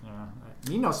wrong. Yeah.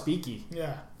 Me no speaky.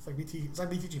 Yeah, it's like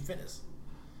me teaching fitness.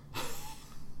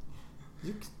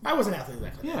 You, I was an athlete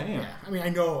exactly. Yeah. I mean, I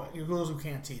know those who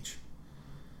can't teach.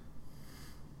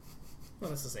 Well,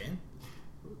 that's the saying.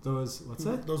 what's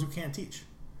that? Those who can't teach.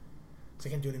 Because they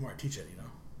can't do it anymore. Teach it, you know.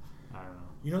 I don't know.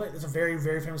 You know, like, it's a very,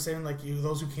 very famous saying, like,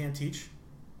 those who can't teach.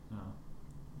 No.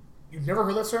 You've never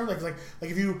heard that term? Like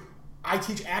if you, I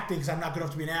teach acting because I'm not good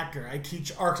enough to be an actor. I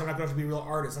teach art because I'm not good enough to be a real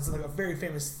artist. That's like a very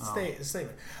famous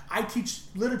statement. I teach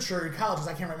literature in college because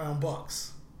I can't write my own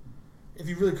books. If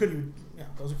you really could, you,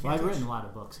 those who can't Well, I've teach. written a lot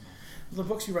of books. The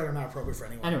books you write are not appropriate for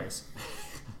anyone. Anyways.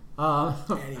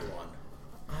 Anyone.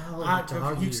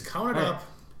 You just count it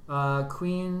up.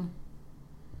 Queen,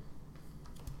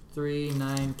 3,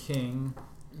 9, king.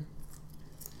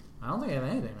 I don't think I have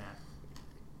anything, man.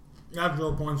 I have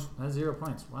 0 points. That's 0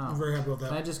 points. Wow. I'm very happy with that.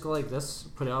 Can I just go like this,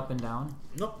 put it up and down?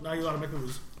 Nope, now you gotta make it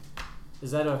lose.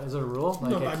 Is it a rule?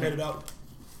 Like No, I made it up.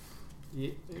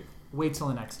 Wait till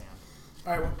the next hand.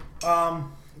 Alright,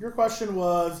 well, your question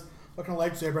was, what kind of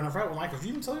lightsaber? And I forgot what my question.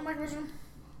 You didn't tell me my question?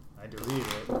 I deleted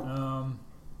it.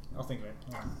 I'll think of it.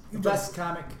 The You best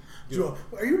comic. Joe,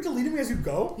 are you deleting me as you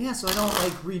go? Yeah, so I don't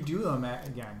like redo them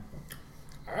again.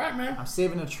 Alright, man. I'm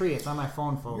saving a tree. It's on my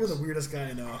phone, folks. You're the weirdest guy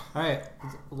I know. All right,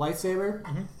 lightsaber.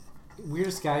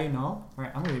 Weirdest guy you know. All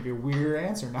right, I'm gonna give you a weirder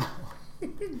answer now.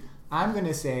 I'm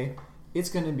gonna say it's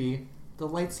gonna be the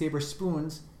lightsaber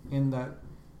spoons in the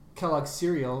Kellogg's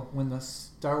cereal when the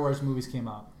Star Wars movies came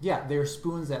out. Yeah, they were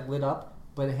spoons that lit up,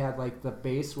 but it had like the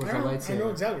base was a lightsaber. I know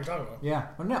exactly what you're talking about. Yeah,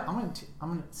 but no, I'm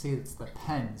gonna say it's the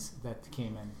pens that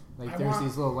came in. Like I there's want-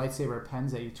 these little lightsaber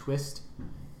pens that you twist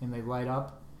and they light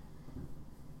up.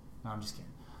 No, I'm just kidding.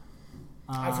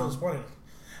 I feel disappointed.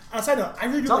 On a side note, I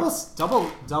really do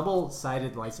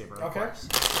double-sided lightsaber. Of Okay. course.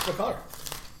 What color?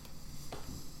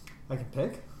 I can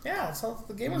pick. Yeah, that's how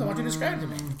the game is. I want you to describe it to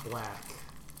me. Black.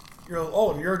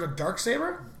 You're the dark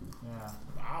saber? Yeah.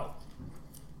 Wow.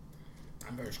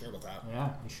 I'm very scared about that. Yeah,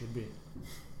 you should be.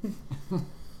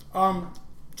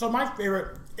 So my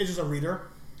favorite is just a reader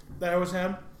that I always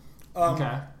had.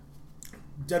 Okay.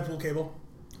 Deadpool Cable.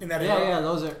 In that Yeah, era. yeah,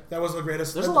 those are. That was the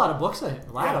greatest. There's a lot of books. A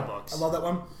lot Yeah, of books. I love that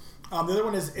one. The other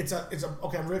one is it's a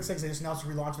okay. I'm really excited because they just announced a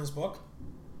relaunch of this book.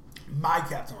 My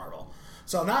Captain Marvel.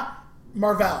 So not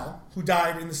Marvel, who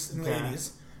died in the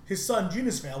 80s. His son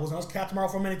Genius Vale was announced Captain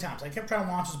Marvel for many times. I kept trying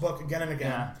to launch his book again and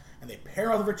again, and they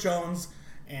pair up with Rick Jones.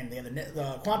 And they have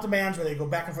the quantum bands where they go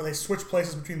back and forth. They switch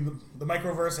places between the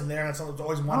microverse and there. And it's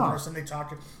always one person they talk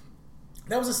to.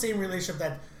 That was the same relationship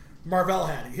that Marvel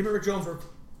had. Him and Rick Jones were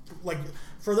like,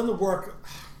 for them to work.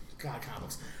 God,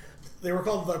 comics. They were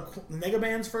called the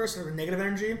Negabands first, or Negative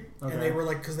Energy, and they were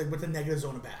like because they went the negative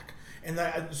zone and back. And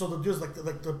so the dudes like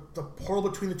the portal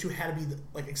between the two had to be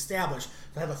like established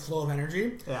to have a flow of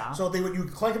energy. Yeah. So you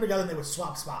would collect them together and they would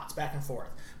swap spots back and forth.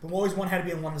 But always one had to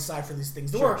be on one side for these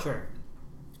things to work. Sure.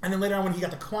 And then later on, when he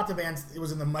got the quantum bands, it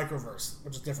was in the microverse,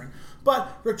 which is different.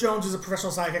 But Rick Jones is a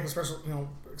professional sidekick,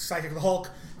 sidekick of the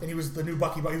Hulk. And he was the new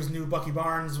Bucky. He was the new Bucky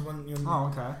Barnes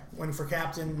when for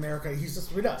Captain America. He's just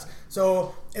what he does.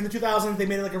 So in the 2000s, they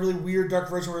made it like a really weird,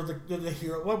 dark version where the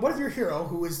hero. What if your hero,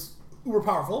 who is uber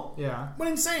powerful,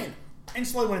 went insane and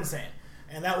slowly went insane,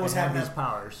 and that was having his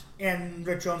powers. And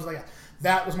Rick Jones was like,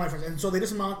 that was my first. And so they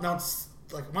just announced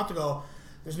like a month ago.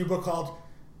 There's a new book called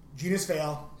Genius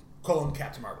Vale: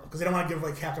 Captain Marvel, because they don't want to give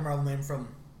like Captain Marvel name from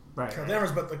Carol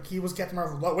Danvers, but like he was Captain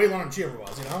Marvel way longer than she ever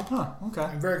was, you know? Huh, okay.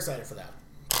 I'm very excited for that.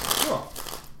 Cool.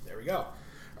 There we go.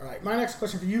 All right, my next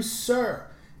question for you, sir,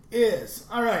 is,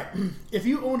 all right, if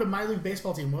you owned a minor league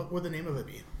baseball team, what would the name of it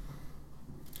be?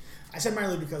 I said minor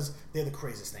league because they have the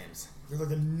craziest names. They're like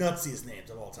the nutsiest names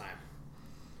of all time.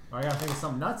 Well, I gotta think of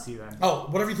something nutsy then. Oh,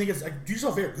 whatever you think is. Like, do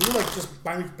yourself a favor. Google like just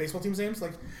minor league baseball teams names.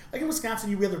 Like in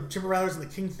Wisconsin, we have the Timber Rattlers and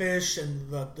the Kingfish and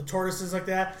the tortoises like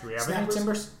that. Do we have any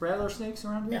Timber Rattler snakes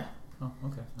around here? Yeah. Oh,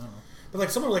 okay. I don't know. But like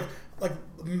someone like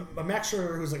Max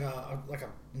Scherzer, who's like a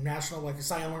national like a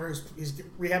Cy Young winner, he's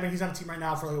rehabbing. He's on a team right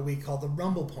now for like a week called the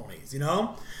Rumble Ponies. You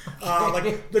know,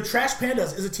 like the Trash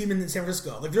Pandas is a team in San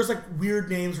Francisco. Like there's like weird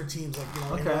names for teams. Like you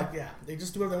know, and like, yeah, they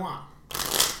just do whatever they want.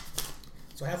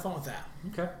 So have fun with that.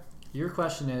 Okay. Your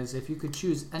question is, if you could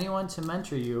choose anyone to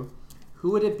mentor you,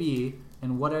 who would it be,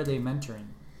 and what are they mentoring?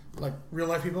 Like real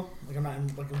life people. Like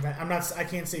I'm not. I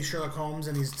can't say Sherlock Holmes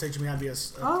and he's teaching me how to be a.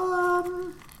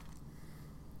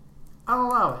 I'll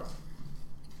allow it.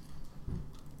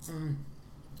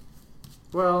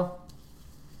 Well,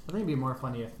 I think it'd be more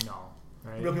funny if no,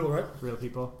 right? Real people, right? Real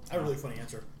people. I have a really funny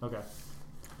answer. Okay.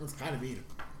 That's kind of mean.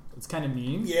 It's kind of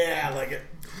mean. Yeah, I like it.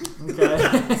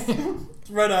 Okay. It's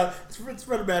right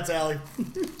up Matt's alley.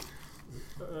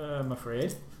 I'm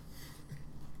afraid.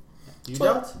 You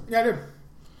Well, don't? Yeah, I do.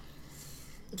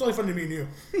 It's only funny to me and you.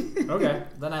 Okay,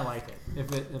 then I like it.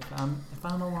 If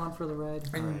I'm along for the ride,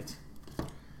 all right.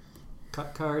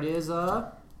 Cut card is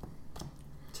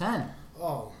 10.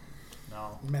 Oh,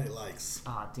 No. Matty likes.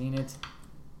 Ah, dang it.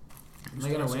 Am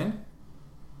I gonna win?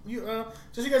 You, just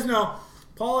so you guys know,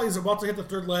 Paul is about to hit the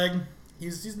third leg.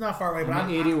 He's not far away, but I'm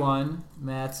at 81.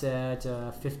 Matt's at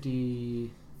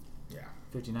 50. Yeah.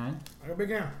 59. I got a big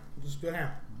hand. Just a good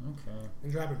hand. Okay.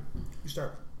 And driving. You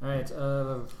start. All right.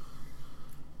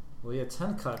 Well, yeah,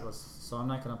 10 cut was, so I'm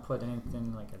not gonna put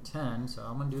anything like a 10. So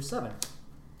I'm gonna do 7.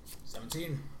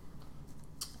 17.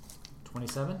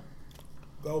 27.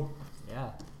 Go.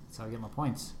 Yeah, that's how I get my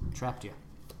points. Trapped you.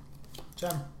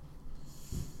 10.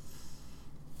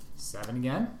 7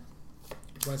 again.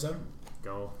 27.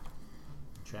 Go.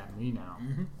 Trap me now.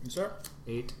 Mm-hmm. You start.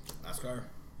 8. Last card.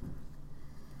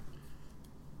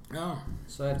 Oh.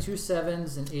 So I have 2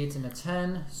 7s, an 8, and a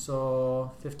 10.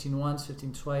 So 15 once,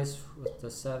 15 twice with the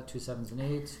 2 7s and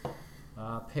 8.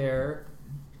 Pair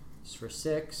is for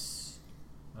 6.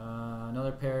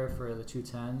 Another pair for the 2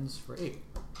 10s for 8.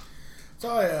 So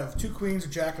I have 2 queens, a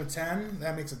jack, and a 10.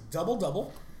 That makes a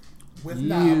double with You.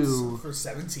 knobs for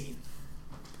 17.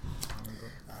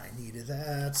 I needed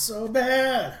that so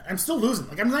bad. I'm still losing.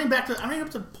 Like I'm not even up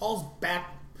to Paul's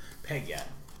back peg yet.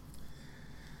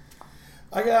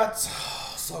 I got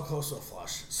so close to a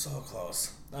flush. So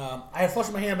close. I have flush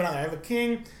in my hand, but I have a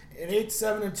king, an 8,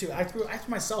 7, and 2. I threw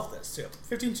myself this too.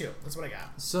 15-2. That's what I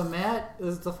got. So Matt,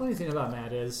 the funny thing about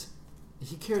Matt is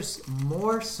he cares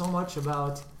so much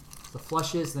about the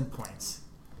flushes than points.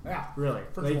 Yeah. Really.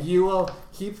 For Like sure. you will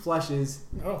keep flushes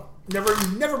Oh, never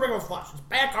bring up a flush. It's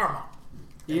bad karma.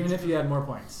 even if you had more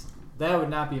points. That would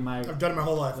not be my I've done it my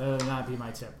whole life.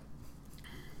 tip.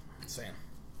 Insane.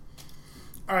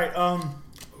 All right.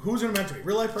 Who's gonna mentor me?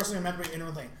 Real life person gonna mentor me in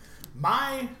one thing.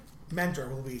 My mentor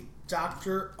will be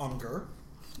Dr. Unger,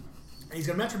 and he's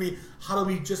gonna mentor me how to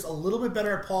be just a little bit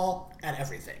better at Paul at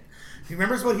everything. He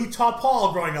remembers what he taught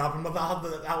Paul growing up and about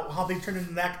how they turned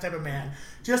into that type of man.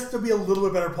 Just to be a little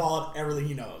bit better at Paul at everything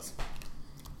he knows.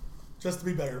 Just to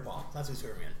be better at Paul. That's who's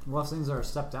going in. Well, things are a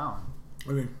step down.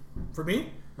 What do you mean? For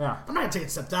me? Yeah. I'm not gonna take a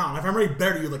step down. If I'm already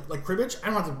better to you, like cribbage, I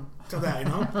don't have to do that. You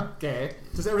know. Okay.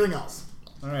 Just everything else.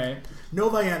 All right. Know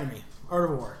thy enemy.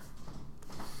 Art of War.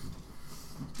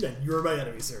 Yeah, you're my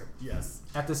enemy, sir. Yes.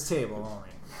 At this table only.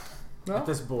 Well, At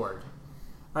this board.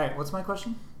 All right. What's my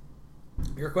question?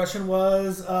 your question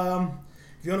was,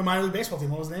 if you own a minor league baseball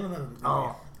team, what was the name of them?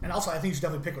 Oh. And also, I think you should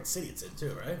definitely pick what city it's in,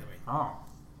 too, right? I mean, Oh.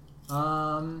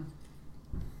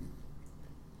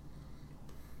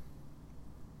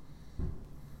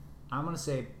 I'm gonna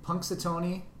say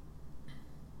Punxsutawney.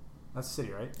 That's the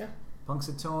city, right? yeah.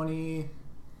 Punxsutawney.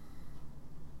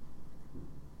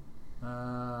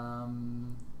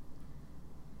 Um.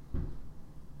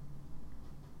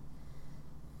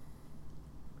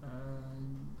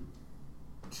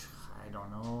 I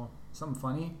don't know. Something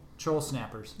funny. Troll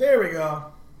snappers. There we go.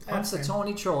 That's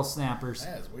Punxsutawney troll snappers.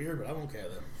 That is weird, but I won't care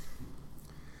then.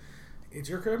 It's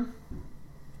your crib?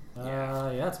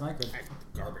 Yeah, it's my crib.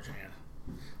 Garbage hand.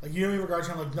 Like, you don't even garbage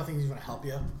hand, like, nothing's even gonna help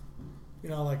you. You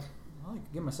know, like, I like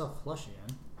to get myself a flush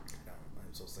again. I know,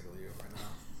 I'm so sick of you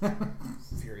right now.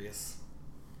 Furious.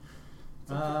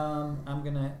 I'm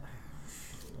gonna.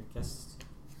 I guess.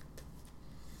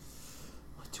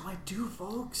 What do I do,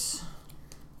 folks?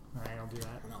 All right, I'll do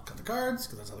that. And I'll cut the cards,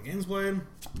 because that's how the game's played.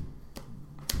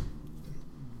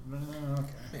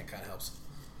 Okay. Yeah, it kind of helps.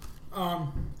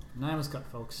 9 was cut,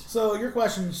 folks. So, your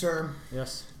question, sir,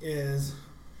 Yes. is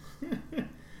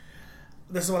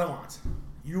this is what I want.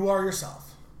 You are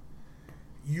yourself.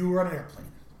 You are on an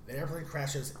airplane. The airplane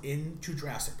crashes into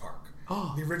Jurassic Park.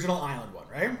 Oh. The original island one,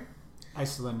 right?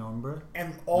 Isla Nombre.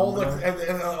 And all the Number.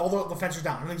 and all the fences are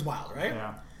down. Everything's wild, right?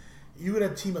 Yeah. You get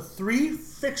a team of 3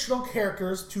 fictional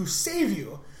characters to save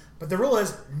you, but the rule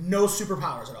is no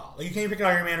superpowers at all. Like, you can't pick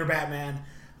Iron Man or Batman.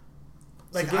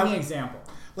 Like, So give me an example.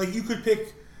 Like, you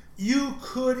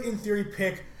could in theory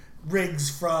pick Riggs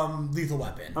from Lethal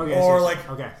Weapon, Okay. or so- like,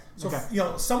 Okay. so okay. you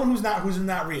know, someone who's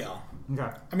not real. Okay.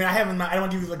 I mean, I haven't. I don't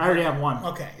want to give you like. I already have one.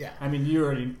 Okay, yeah. I mean, you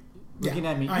already looking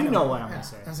Yeah, at me. I You know what I'm yeah. gonna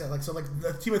say. I said like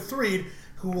the team of 3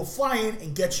 who will fly in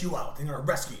and get you out and gonna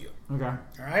rescue you. Okay.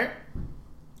 All right.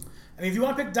 I mean, if you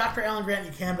want to pick Dr. Alan Grant,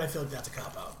 you can, but I feel like that's a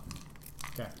cop out.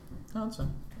 Okay. No, that's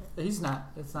fine. He's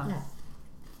not. It's not. Yeah.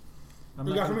 I'm What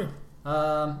you not got for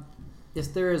gonna- me?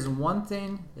 if there is one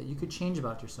thing that you could change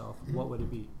about yourself, what would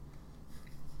it be?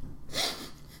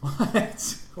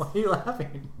 What? Why are you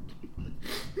laughing?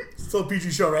 Still a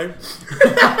PG show, right?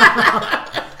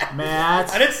 Matt.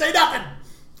 I didn't say nothing.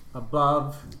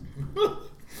 Above. I'm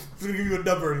going to give you a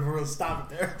number and we're going to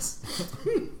stop it there.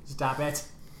 Stop it.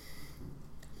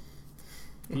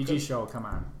 PG show, come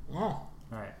on. Oh.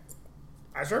 Alright.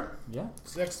 I sure? Yeah.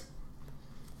 6.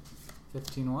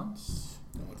 15 once.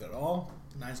 Don't like that at all.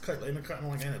 Nice cut. I don't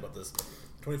like anything about this.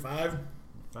 25.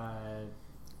 5.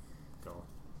 Go.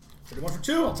 31 for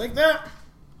 2. I'll take that.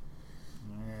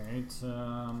 Alright.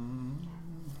 7.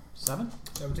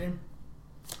 17.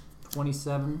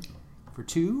 27 for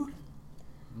 2.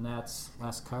 And that's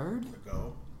last card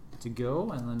Go. to go.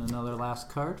 And then another last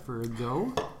card for a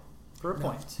go for a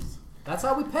point. That's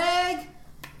how we peg!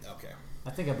 Okay. I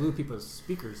think I blew people's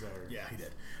speakers there. Yeah, he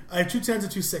did. I have 2 10s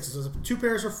and 2 6s. So there's 2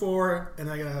 pairs for 4, and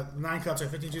I got a 9 cuts. So I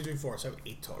have 15, 2, 3, 4. So I have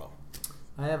 8 total.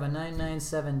 I have a 9, 9,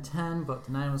 7, 10, but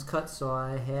the 9 was cut, so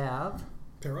I have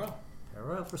Parallel.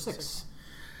 parallel for 6.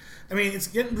 I mean, it's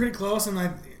getting pretty close,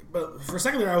 and but for a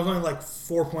second there, I was only like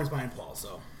 4 points behind Paul.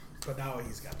 So, but now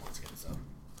he's got points again. So,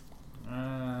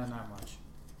 Not much.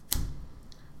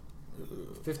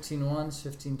 15 once,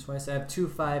 15 twice. I have 2,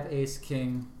 5, ace,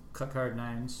 king, cut card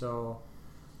 9, so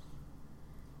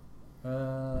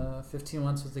 15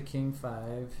 once with the king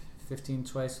 5, 15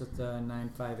 twice with the 9,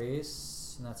 5,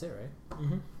 ace, and that's it, right?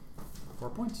 mm-hmm. 4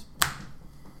 points.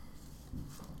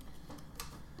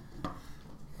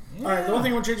 Yeah. All right. The one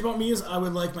thing I want to change about me is I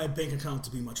would like my bank account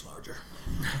to be much larger.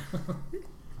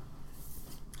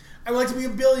 I would like to be a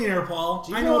billionaire, Paul.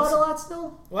 Do you I go know out a lot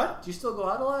still? What? Do you still go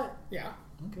out a lot? Yeah.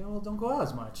 Okay, well, don't go out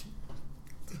as much.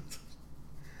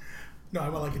 No, I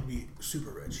would like it to be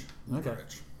super rich. Okay.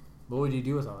 Rich. What would you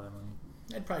do with all that money?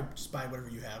 I'd probably just buy whatever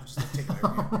you have. Just take it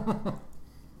from you.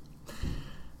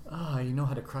 Ah, you know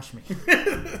how to crush me.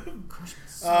 Crush me.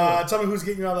 Tell me who's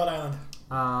getting you out of that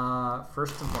island.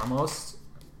 First and foremost,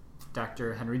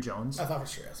 Dr. Henry Jones. I thought for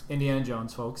sure, yes. Indiana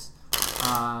Jones, folks.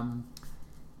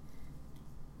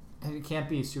 And it can't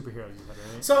be superheroes, you said,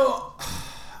 right? So,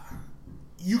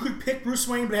 you could pick Bruce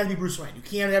Wayne, but it has to be Bruce Wayne. You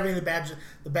can't have any of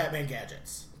the Batman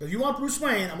gadgets. But if you want Bruce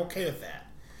Wayne, I'm okay with that.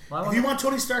 Well, if you want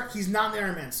Tony Stark, he's not in the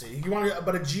Iron Man suit. If you want,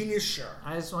 but a genius, sure.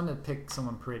 I just wanted to pick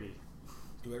someone pretty.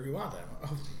 Do whatever you want, then.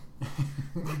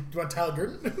 Do you want Tyler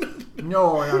Durden?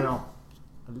 No.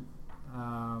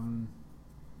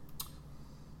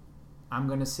 I'm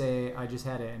gonna say I just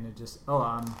had it, and it just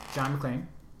John McClane.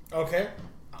 Okay.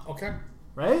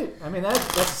 Right? I mean that's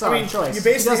a solid choice. You He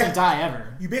basically doesn't die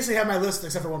ever. You basically have my list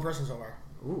except for one person so far.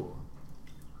 Ooh.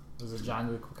 Was it John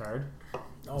Luke Picard?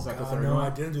 Oh, Is that the God, third no, one? I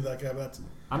didn't do that guy, but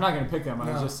I'm not gonna pick them. I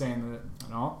was No. just saying that.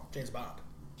 No, James Bond.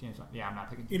 James Bond. Yeah, I'm not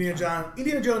picking.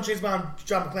 Indiana Jones, James Bond,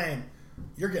 John McClane.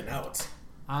 You're getting out.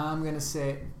 I'm gonna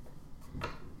say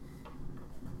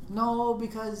no,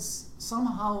 because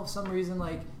somehow, some reason,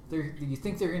 like you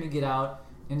think they're gonna get out,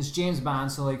 and it's James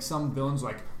Bond, so like some villain's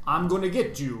like, "I'm gonna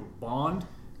get you, Bond,"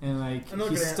 and like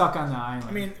he's stuck on the island.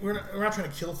 I mean, we're not trying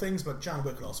to kill things, but John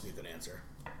Wick could also be a good answer.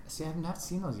 See, I've not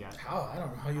seen those yet. How? I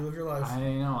don't know how you live your life. I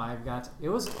know. It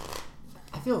was.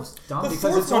 I feel dumb The because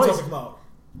fourth it's one's always. about to come out.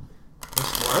 There's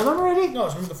 4 of them already? No,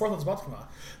 the fourth one's about to come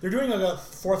out. They're doing like a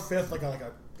fourth, fifth, like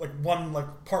one,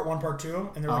 like part 1, part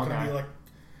 2, and they're gonna be like,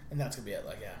 and that's gonna be it.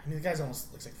 Like, yeah, I mean, the guy's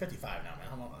almost looks like 55 now, man.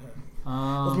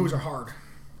 Those movies are hard.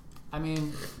 I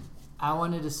mean, I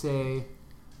wanted to say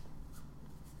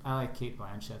I like Kate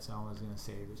Blanchett, so I was gonna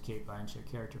say the Kate Blanchett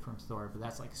character from Thor, but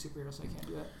that's like a superhero, so I can't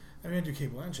do that. I'm gonna do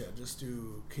Kate Blanchett. Just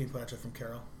do Kate Blanchett from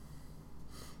Carol.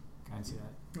 Can't see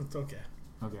that. It's okay.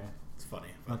 Okay. It's funny.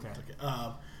 Okay. It's okay.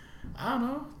 I don't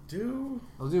know.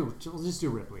 We'll just do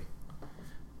Ripley.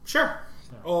 Sure.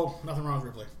 Yeah. Oh, nothing wrong with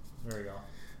Ripley. There we go.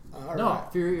 All No,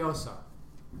 right. Furiosa.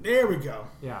 There we go.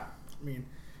 Yeah. I mean,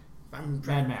 I'm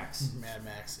Mad Max. Mad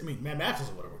Max. I mean, Mad Max is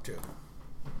a whatever too.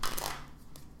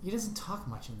 He doesn't talk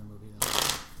much in the movie though.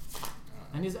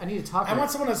 I need to talk. I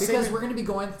want someone to because say we're going to be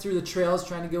going through the trails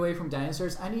trying to get away from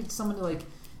dinosaurs. I need someone to like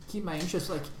keep my interest.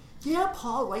 Like, yeah,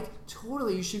 Paul, like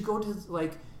totally, you should go to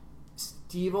like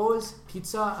Steve-O's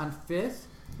Pizza on 5th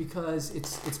because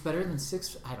it's better than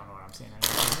 6th. I don't know what I'm saying. I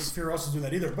don't think Furiosa do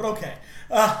that either, but okay.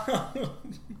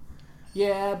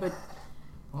 Yeah, but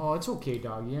it's okay,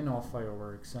 dog. You know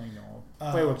fireworks. I know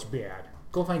fireworks bad.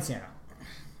 Go find Santa.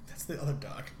 That's the other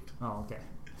dog. Oh, okay.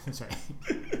 That's right.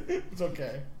 It's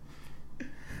okay.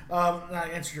 Now I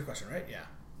answered your question, right? Yeah.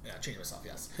 Yeah, change myself,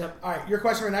 yes. Yep. All right, your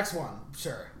question for the next one.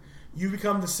 Sure. You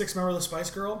become the 6th member of the Spice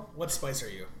Girl. What spice are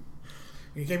you?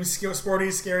 You can't be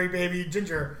sporty, scary, baby,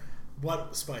 ginger.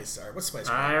 What spice? Sorry, what spice?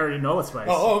 I already know what spice.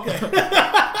 Oh, okay.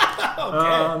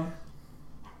 Okay.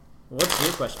 What's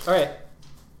your question? All right.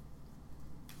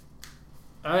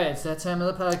 All right, it's that time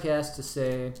of the podcast to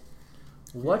say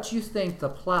what you think the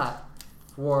plot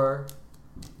for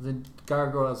the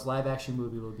Gargoyles live-action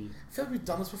movie will be. I feel like we've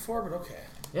done this before, but okay.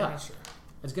 Yeah. I'm not sure.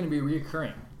 It's going to be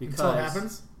reoccurring. Until it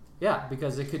happens? Yeah,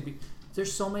 because it could be...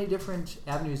 There's so many different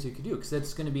avenues you could do, because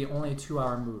it's going to be only a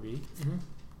 2-hour movie,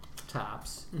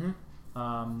 tops.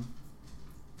 And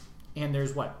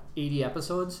there's, 80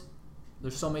 episodes?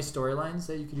 There's so many storylines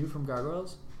that you could do from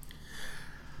Gargoyles.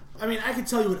 I mean, I could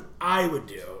tell you what I would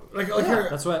do. Here,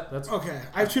 that's okay.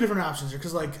 I have two different options here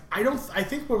because, I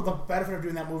think what the benefit of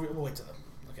doing that movie. We'll wait till then.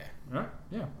 Okay. All right.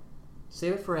 Yeah.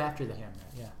 Save it for after the hand.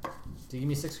 Yeah. Did you give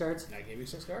me 6 cards? I gave you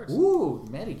 6 cards. Ooh,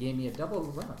 Maddie gave me a double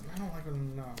run. I don't like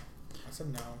when no. I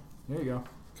said no. There you go.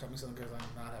 Cut me something because I'm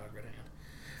not having a good hand.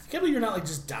 I can't believe you're not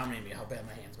just dominating me. How bad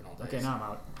my hand's been all day. Okay, now I'm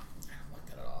out. I don't like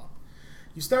that at all.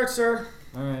 You start, sir.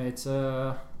 All right.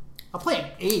 I'll play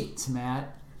an 8,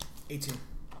 Matt. 18.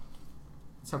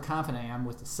 That's how confident I am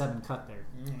with the 7 cut there.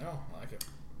 No, I like it.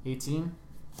 18,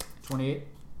 28.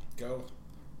 Go.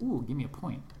 Ooh, give me a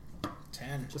point.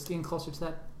 10. Just getting closer to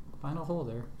that final hole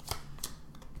there.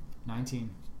 19.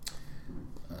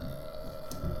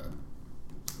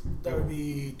 That would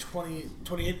be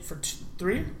 28 for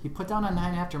 3. He put down a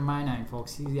 9 after my 9,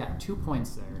 folks. He's got 2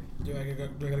 points there. Do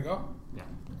I gotta go? Yeah.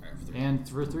 All right, for 3. And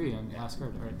for 3 and last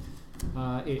card. All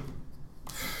right. 8.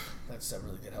 That 7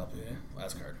 really did help you. Yeah?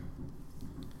 Last card.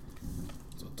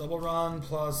 So double run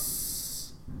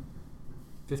plus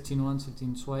 15 once,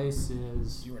 15 twice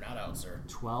is... You were not out, sir.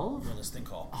 12? You're in this thing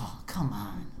call. Oh, come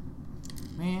on.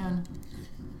 Man.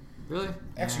 Really?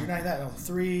 Actually, you're not that. No,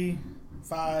 3,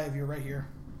 5, you're right here.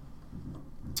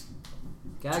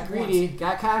 Got 2 greedy. points.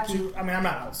 Got cocky. I'm not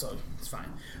out, so it's fine.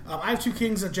 I have 2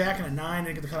 kings, a jack, and a 9. I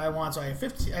didn't get the cut I want, so I have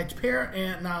 15. I have a pair,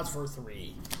 and now it's for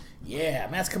 3. Yeah,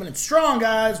 Matt's coming in strong,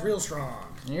 guys. Real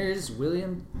strong. Here's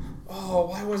William. Oh,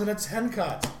 why wasn't it a 10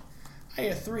 cut? I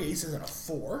had 3 aces and a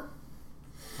 4.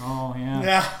 Oh, yeah.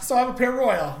 Yeah, so I have a pair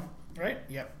royal. Right?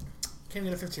 Yep. Can't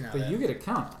get a 15 out of But that. you get a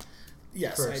count.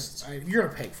 Yes, first. you're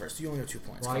going to peg first. You only have 2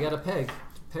 points. Well, I got a peg.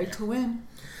 Peg to win.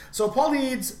 So Paul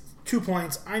needs 2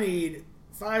 points. I need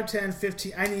 5, 10,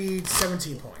 15. I need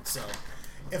 17 points. So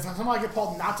if somehow I get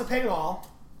Paul not to peg at all,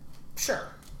 sure.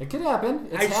 It could happen.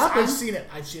 It's I've happened. seen it.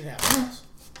 I've seen it happen.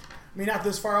 I mean, not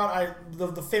this far out.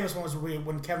 The famous one was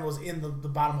when Kevin was in the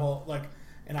bottom hole,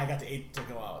 and I got the 8 to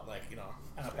go out,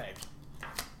 on a peg.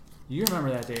 You remember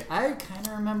that day. I kind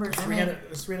of remember. It's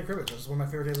 300 cribbage. It was one of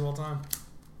my favorite days of all time.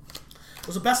 It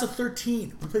was a best of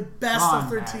 13. We played best of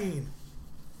 13.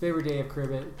 Favorite day of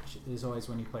cribbage is always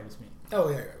when you play with me. Oh,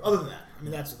 yeah. Other than that, I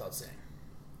mean, that's without saying.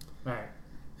 All right.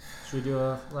 Should we do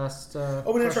a last we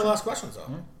didn't answer our last questions, though.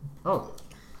 Yeah. Oh.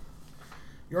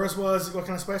 Yours was, what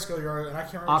kind of spice go? And I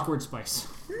can't remember. Awkward spice.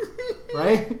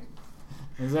 Right?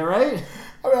 Is that right?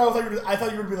 I mean, I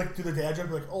thought you were going to do the dad joke,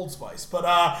 Old Spice. But,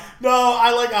 no,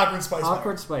 I like awkward spice.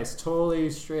 Awkward spice. Totally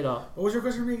straight up. What was your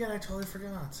question to me again? I totally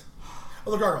forgot.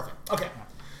 Oh, the gargoyle thing. Okay.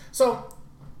 So,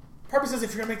 Harvey says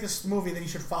if you're going to make this movie, then you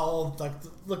should follow,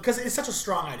 because it's such a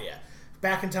strong idea.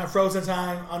 Back in time, frozen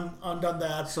time, undone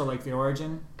that. So, the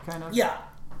origin, kind of? Yeah.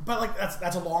 But,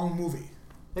 that's a long movie.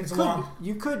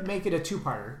 You could make it a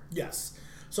 2-parter. Yes.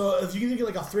 So, if you can get,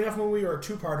 a 3.5 movie or a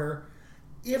 2-parter,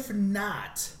 if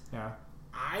not... Yeah.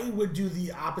 I would do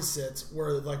the opposite,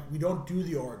 where we don't do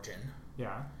the origin.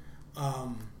 Yeah.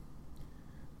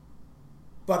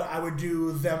 But I would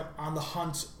do them on the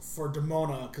hunt for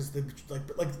Demona because they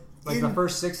the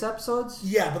first 6 episodes.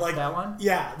 Yeah, but that one.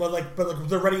 Yeah, but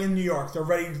they're already in New York. They're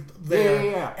already there.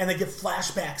 Yeah. And they get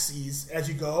flashbacks as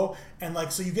you go, and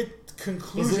so you get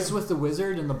conclusion. Is this with the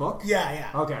wizard in the book?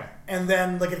 Yeah. Okay. And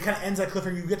then it kind of ends at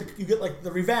cliffhanger. You get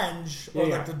the revenge or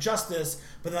the justice,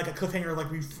 but then a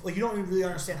cliffhanger you don't really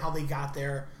understand how they got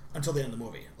there until the end of the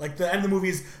movie. The end of the movie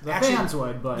is the fans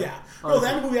would, but yeah. No, the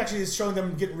end of the movie actually is showing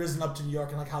them getting risen up to New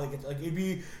York and how they get it'd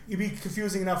be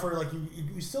confusing enough where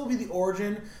you still be the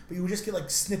origin, but you would just get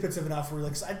snippets of enough where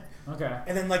okay.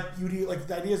 And then you would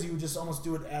the idea is you would just almost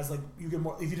do it as you get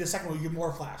more. If you did a second one, you get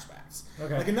more flashbacks.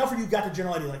 Okay. Enough where you got the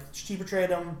general idea. She betrayed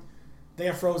them. They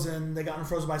got frozen. They got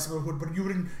unfrozen by someone, but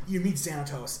you meet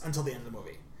Xanatos until the end of the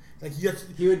movie.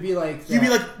 He would be you'd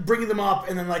be bringing them up,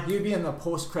 and then he'd be in the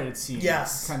post-credit scene.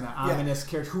 Yes, kind of ominous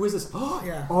character. Who is this? Oh,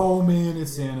 yeah. Oh man,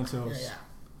 it's Xanatos. Yeah.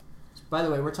 By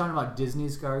the way, we're talking about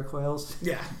Disney's Gargoyles.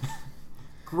 Yeah.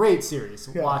 Great series.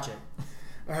 Yeah. Watch it.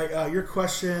 All right. Your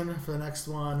question for the next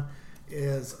one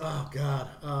is I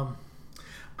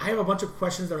have a bunch of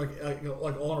questions that are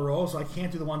all in a row, so I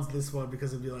can't do the ones this one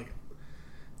because it'd be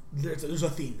there's a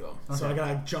theme to them. Okay. So I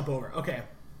gotta jump over. Okay.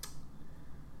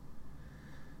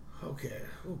 Okay.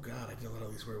 Oh God, I get a lot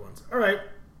of these weird ones. All right.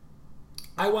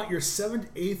 I want your 7th,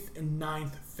 8th, and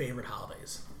 9th favorite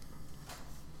holidays.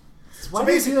 Why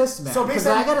do you do this, man? So Because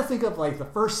basically, I got to think of like the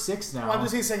first 6 now. well, I'm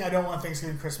just saying I don't want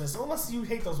Thanksgiving, Christmas, unless you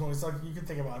hate those movies. Like you can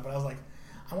think about it, but I was like,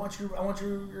 I want your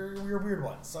weird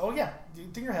ones. So yeah,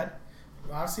 think in your head.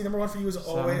 Obviously, number 1 for you is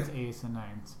always 7th, 8th, and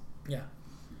 9th. yeah.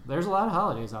 There's a lot of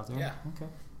holidays out there. Yeah. Okay.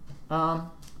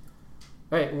 All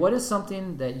right. What is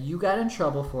something that you got in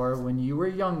trouble for when you were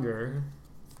younger,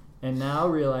 and now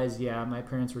realize, yeah, my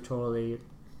parents were totally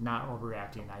not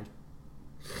overreacting.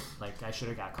 I should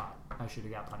have got caught. I should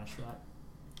have got punished for that.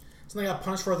 Something I got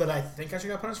punished for that I think I should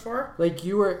got punished for? Like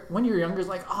when you were younger, it's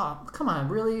like, oh, come on,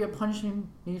 really? You're punishing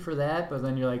me for that? But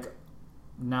then you're like,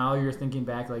 now you're thinking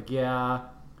back, like, yeah,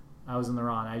 I was in the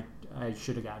wrong. I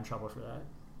should have gotten in trouble for that.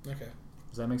 Okay.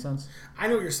 Does that make sense? I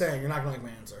know what you're saying. You're not going to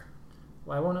like my answer.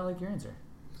 Why won't I like your answer?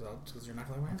 Because you're not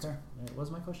going to like my answer. What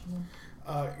was my question then?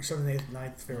 Your 7th, 8th,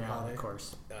 9th favorite holiday? Of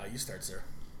course. You start, sir.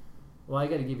 Well, I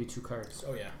got to give you 2 cards.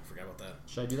 Oh, yeah. I forgot about that.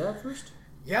 Should I do that first?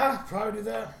 Yeah, probably do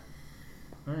that.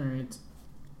 All right.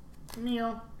 Meow.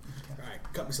 All right,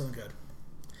 cut me something good.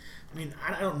 I mean,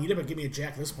 I don't need it, but give me a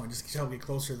jack at this point just to help me get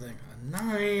closer to the thing. A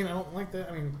 9, I don't like that.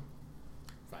 I mean,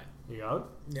 fine. You got it?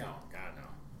 No, God,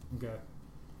 no. Okay.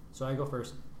 So I go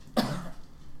first.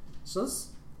 So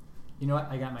this, you know what?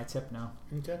 I got my tip now.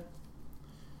 Okay.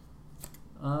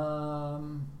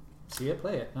 See it,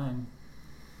 play it. 9.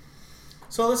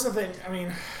 So this is the thing. I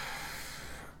mean,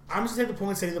 I'm just going to take the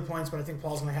points, say the points, but I think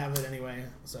Paul's going to have it anyway.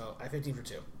 So I 15 for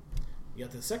 2. You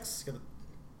got the 6? You got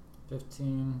the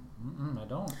 15. I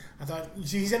don't. I thought,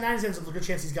 see, he's at 9 cents. There's a good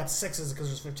chance he's got 6s because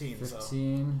there's 15.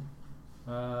 15.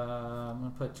 So. I'm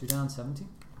going to put 2 down. 17.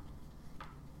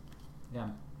 Yeah,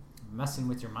 I'm messing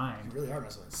with your mind. You really are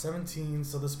messing with it. 17,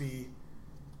 so this be...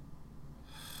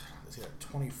 Let's see,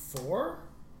 24?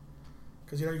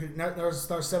 Because, you know, you could... There's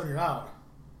 7, you're out.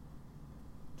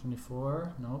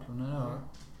 24? Nope, no.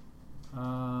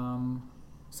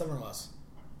 7 or less.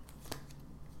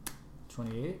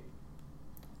 28?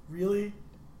 Really?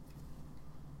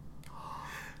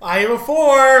 I have a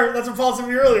 4! That's what Paul said to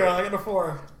me earlier. I got a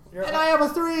 4. And I have a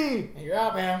 3! You're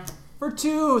out, man. For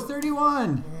 2,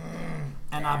 31.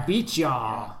 And I beat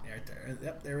y'all. Yeah, right there.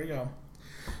 Yep, there we go.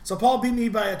 So Paul beat me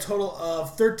by a total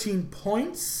of 13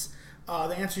 points.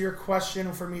 To answer your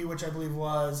question for me, which I believe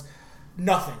was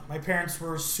nothing. My parents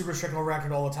were super strict and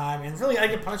overacted all the time. And really, I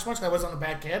didn't get punished much because I wasn't a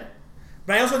bad kid.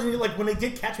 But I also didn't, like, when they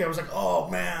did catch me, I was like, oh,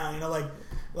 man. You know,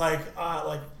 like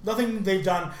nothing they've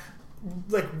done.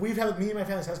 Like, we've had, me and my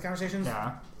family has conversations.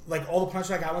 Yeah. Like, all the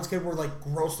punishment I got when I was a kid were, like,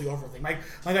 grossly overthink. My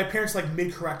parents, like,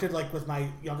 mid-corrected, like, with my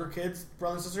younger kids,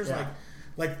 brothers and sisters. Yeah.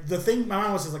 Like, the thing, my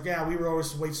mom was just like, yeah, we were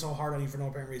always wait so hard on you for no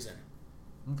apparent reason.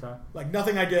 Okay. Like,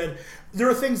 nothing I did. There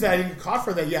were things that I didn't get caught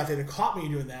for that, yeah, if they'd have caught me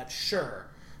doing that, sure.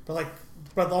 But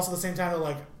also at the same time, they're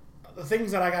like, the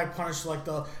things that I got punished, like,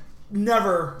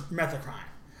 never met the crime.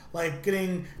 Like,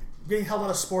 getting held out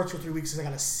of sports for 3 weeks because I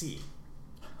got a C.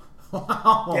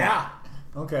 Wow. Yeah.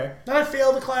 Okay. Then I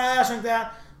failed the class like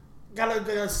that. Got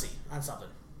a C on something.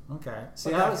 Okay.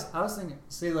 See, But I was thinking.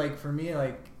 See, like for me,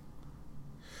 like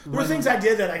there were things I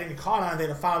did that I didn't get caught on. They'd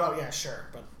have found out. Yeah, sure.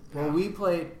 But well, we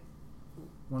played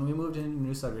when we moved into a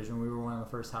new subdivision. We were one of the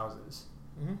first houses.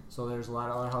 Mm-hmm. So there's a lot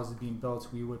of other houses being built.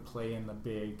 We would play in the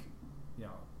big,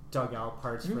 dugout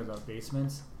parts for the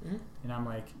basements. Mm-hmm. And I'm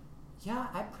like, yeah,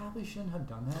 I probably shouldn't have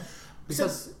done that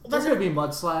because well, there's gonna be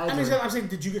mudslides. I'm saying,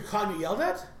 did you get caught and get yelled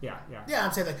at? Yeah. Yeah,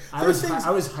 I'm saying like I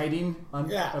was hiding.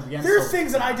 Against there are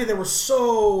things that I did that were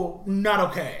so not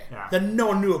okay that no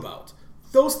one knew about.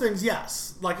 Those things,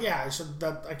 yes. Like, yeah,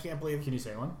 I can't believe. Can you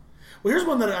say one? Well, here's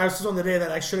one that I was on the day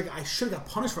that I should have got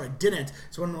punished for. I didn't.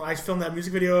 So when I filmed that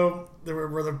music video,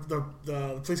 where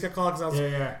the police got called because I was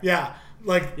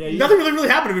nothing really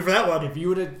happened to me for that one. If you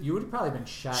would have probably been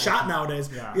shot nowadays.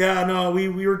 Yeah, no, we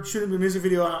were shooting the music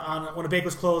video on when a bake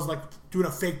was closed, like doing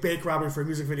a fake bake robbery for a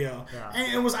music video. Yeah.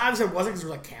 And it was obviously it wasn't because there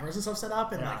were like cameras and stuff set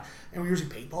up and and we were using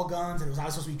paintball guns and it was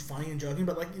always supposed to be funny and joking,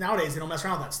 but like nowadays they don't mess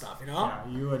around with that stuff, you know? Yeah,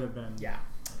 you would have been. Yeah.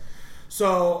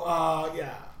 So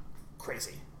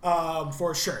crazy.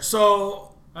 For sure.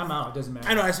 So I'm out. It doesn't matter.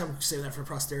 I know. I'm saving that for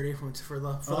posterity for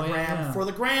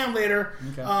the gram later.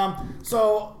 Okay.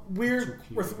 So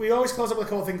we always close up with a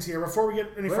couple things here before we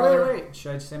get any further. Wait.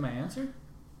 Should I say my answer?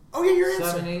 Oh yeah, your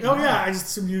answer. 7, 8, 9. 9. Yeah, I just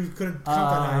assumed you couldn't count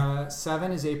that high.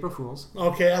 7 is April Fool's.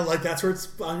 Okay, I like that's where it's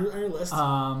on your list.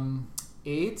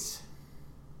 8.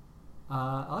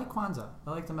 I like Kwanzaa. I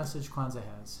like the message Kwanzaa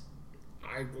has.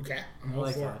 I I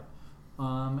like that.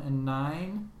 And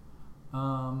 9.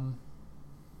 I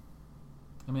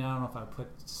mean, I don't know if I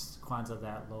put Kwanzaa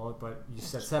that low, but you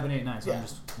said 7, 8, 9, so I'm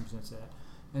just going to say that.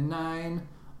 And 9,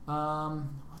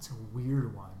 what's a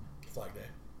weird one? Flag Day.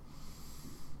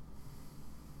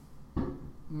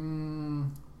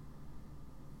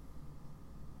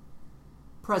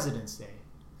 President's Day.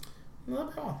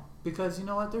 Not bad one. Because you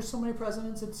know what? There's so many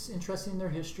presidents. It's interesting in their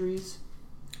histories.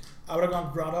 I would have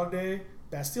gone Groundhog Day,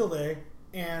 Bastille Day,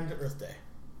 and Earth Day.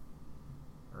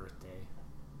 Earth Day.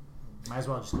 Might as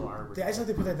well just go Arbor I Day. just like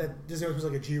they put that Disney always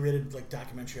puts like a G-rated like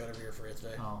documentary out every year for Earth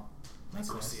Day. Oh, that's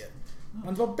Go nice. see it.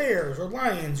 One's about bears or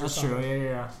lions or That's something. true.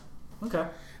 Yeah. Okay.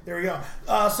 There we go.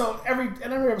 So in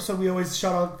every episode, we always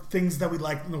shout out things that we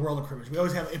like in the world of cribbage. We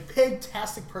always have a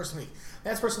pig-tastic person of the week.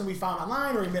 That's a person we found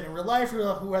online or we met in real life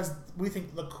who has, we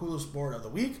think, the coolest board of the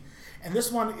week. And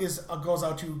this one goes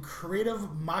out to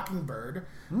Creative Mockingbird.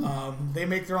 They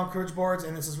make their own cribbage boards,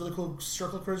 and it's this really cool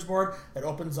circle cribbage board that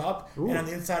opens up. Ooh. And on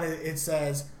the inside it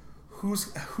says,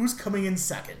 "Who's coming in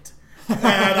second?" And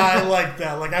I like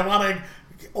that. Like, I want to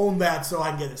own that so I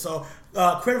can get it. So,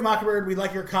 Creative Mockingbird, we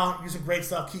like your account. You're some great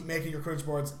stuff. Keep making your cribbage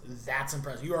boards. That's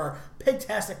impressive. You are a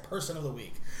pigtastic person of the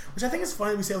week, which I think is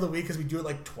funny we say of the week because we do it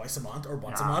like twice a month or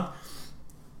once a month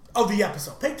of the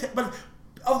episode. But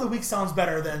of the week sounds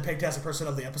better than pigtastic person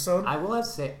of the episode. I will have to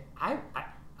say, I'm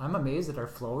amazed at our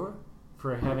flow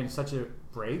for having such a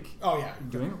break. Oh yeah,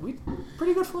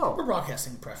 Pretty good flow. we're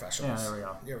broadcasting professionals. Yeah, there we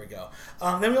go. There we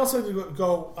go. Then we also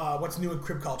go what's new in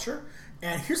crib culture,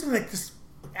 and here's something that just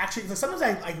actually sometimes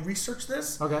I research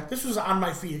this. Okay. This was on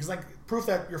my feed because like proof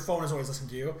that your phone is always listening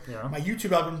to you. Yeah. My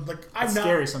YouTube album, like It's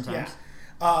scary sometimes.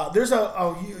 Yeah. There's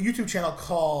a YouTube channel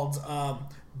called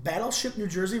Battleship New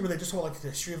Jersey where they just hold like the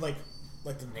history of like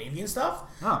the Navy and stuff.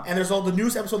 Oh. And there's all the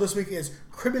newest episode this week is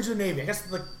Cribbage and Navy. I guess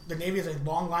the Navy has a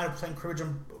long line of playing cribbage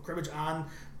on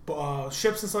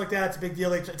ships and stuff like that. It's a big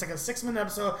deal. It's like a 6-minute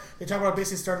episode. They talk about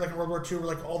basically started like in World War II, where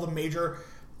like all the major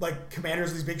like commanders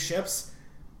of these big ships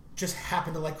just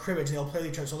happen to like cribbage. And they'll play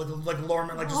with each other. So like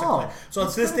Lorman like just like play. So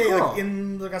it's this day cool. like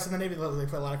in the Navy they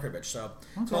play a lot of cribbage. So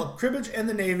it's called Cribbage and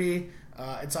the Navy.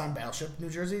 It's on Battleship New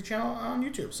Jersey channel on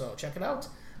YouTube. So check it out.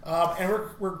 And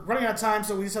we're running out of time,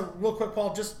 so we just have a real quick,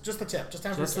 Paul. Just the tip. Just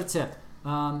time for Just the tip.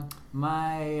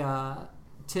 My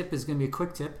tip is going to be a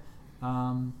quick tip.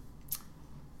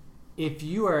 If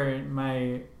you are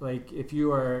if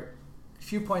you are a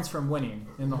few points from winning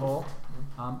in the hole,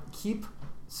 keep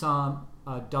some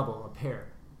double, a pair,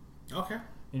 Okay.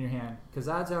 in your hand, because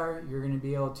odds are you're going to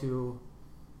be able to.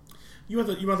 You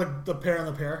want the pair on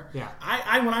the pair? Yeah.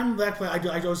 I when I'm that play,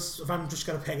 I just if I'm just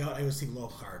gonna peg out, I always take low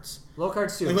cards. Low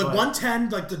cards too. Like but- 110,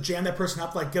 like to jam that person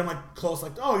up, like get them like close,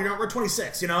 like we're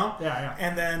 26, you know? Yeah.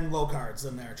 And then low cards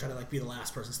in there, try to like be the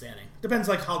last person standing. Depends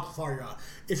like how far you're out.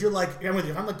 If you're like, I'm with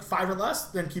you. If I'm like 5 or less,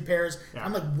 then keep pairs. Yeah. If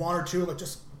I'm like 1 or 2, like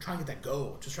just try and get that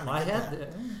go. Just trying to I get had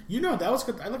that. the, You know, that was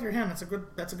good. I look at your hand. That's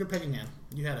a good pegging hand.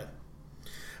 You had it.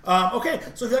 Okay,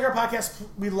 so if you like our podcast,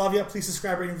 we love you. Please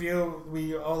subscribe, rate, and review.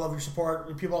 We all love your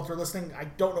support. People out there listening, I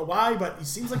don't know why, but it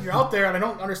seems like you're out there, and I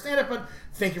don't understand it, but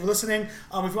thank you for listening. If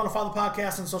you want to follow the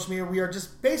podcast on social media, we are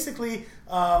just basically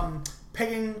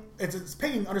pegging. It's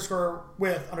pegging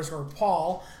 _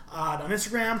 Paul on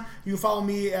Instagram. You can follow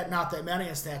me at Not That Many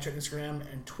on Snapchat, Instagram,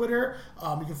 and Twitter.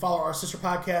 You can follow our sister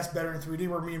podcast, Better in 3D,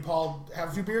 where me and Paul have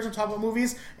a few beers and talk about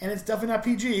movies, and it's definitely not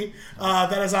PG.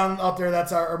 That is out there.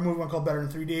 That's our movie one called Better in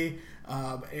 3D,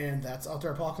 and that's out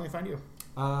there. Paul, can we find you?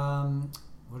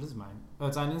 what is mine? Oh,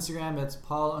 it's on Instagram. It's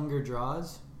Paul Unger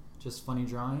Draws. Just funny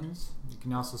drawings. You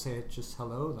can also say it just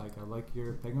hello, like I like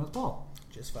your pegging with Paul.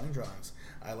 Just funny drawings.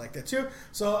 I like that too.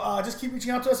 So just keep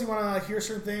reaching out to us. You want to hear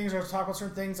certain things or talk about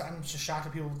certain things. I'm just shocked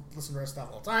that people listen to our stuff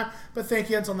all the time. But thank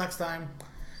you. Until next time.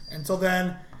 Until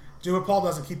then, do what Paul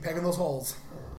does and keep pegging those holes.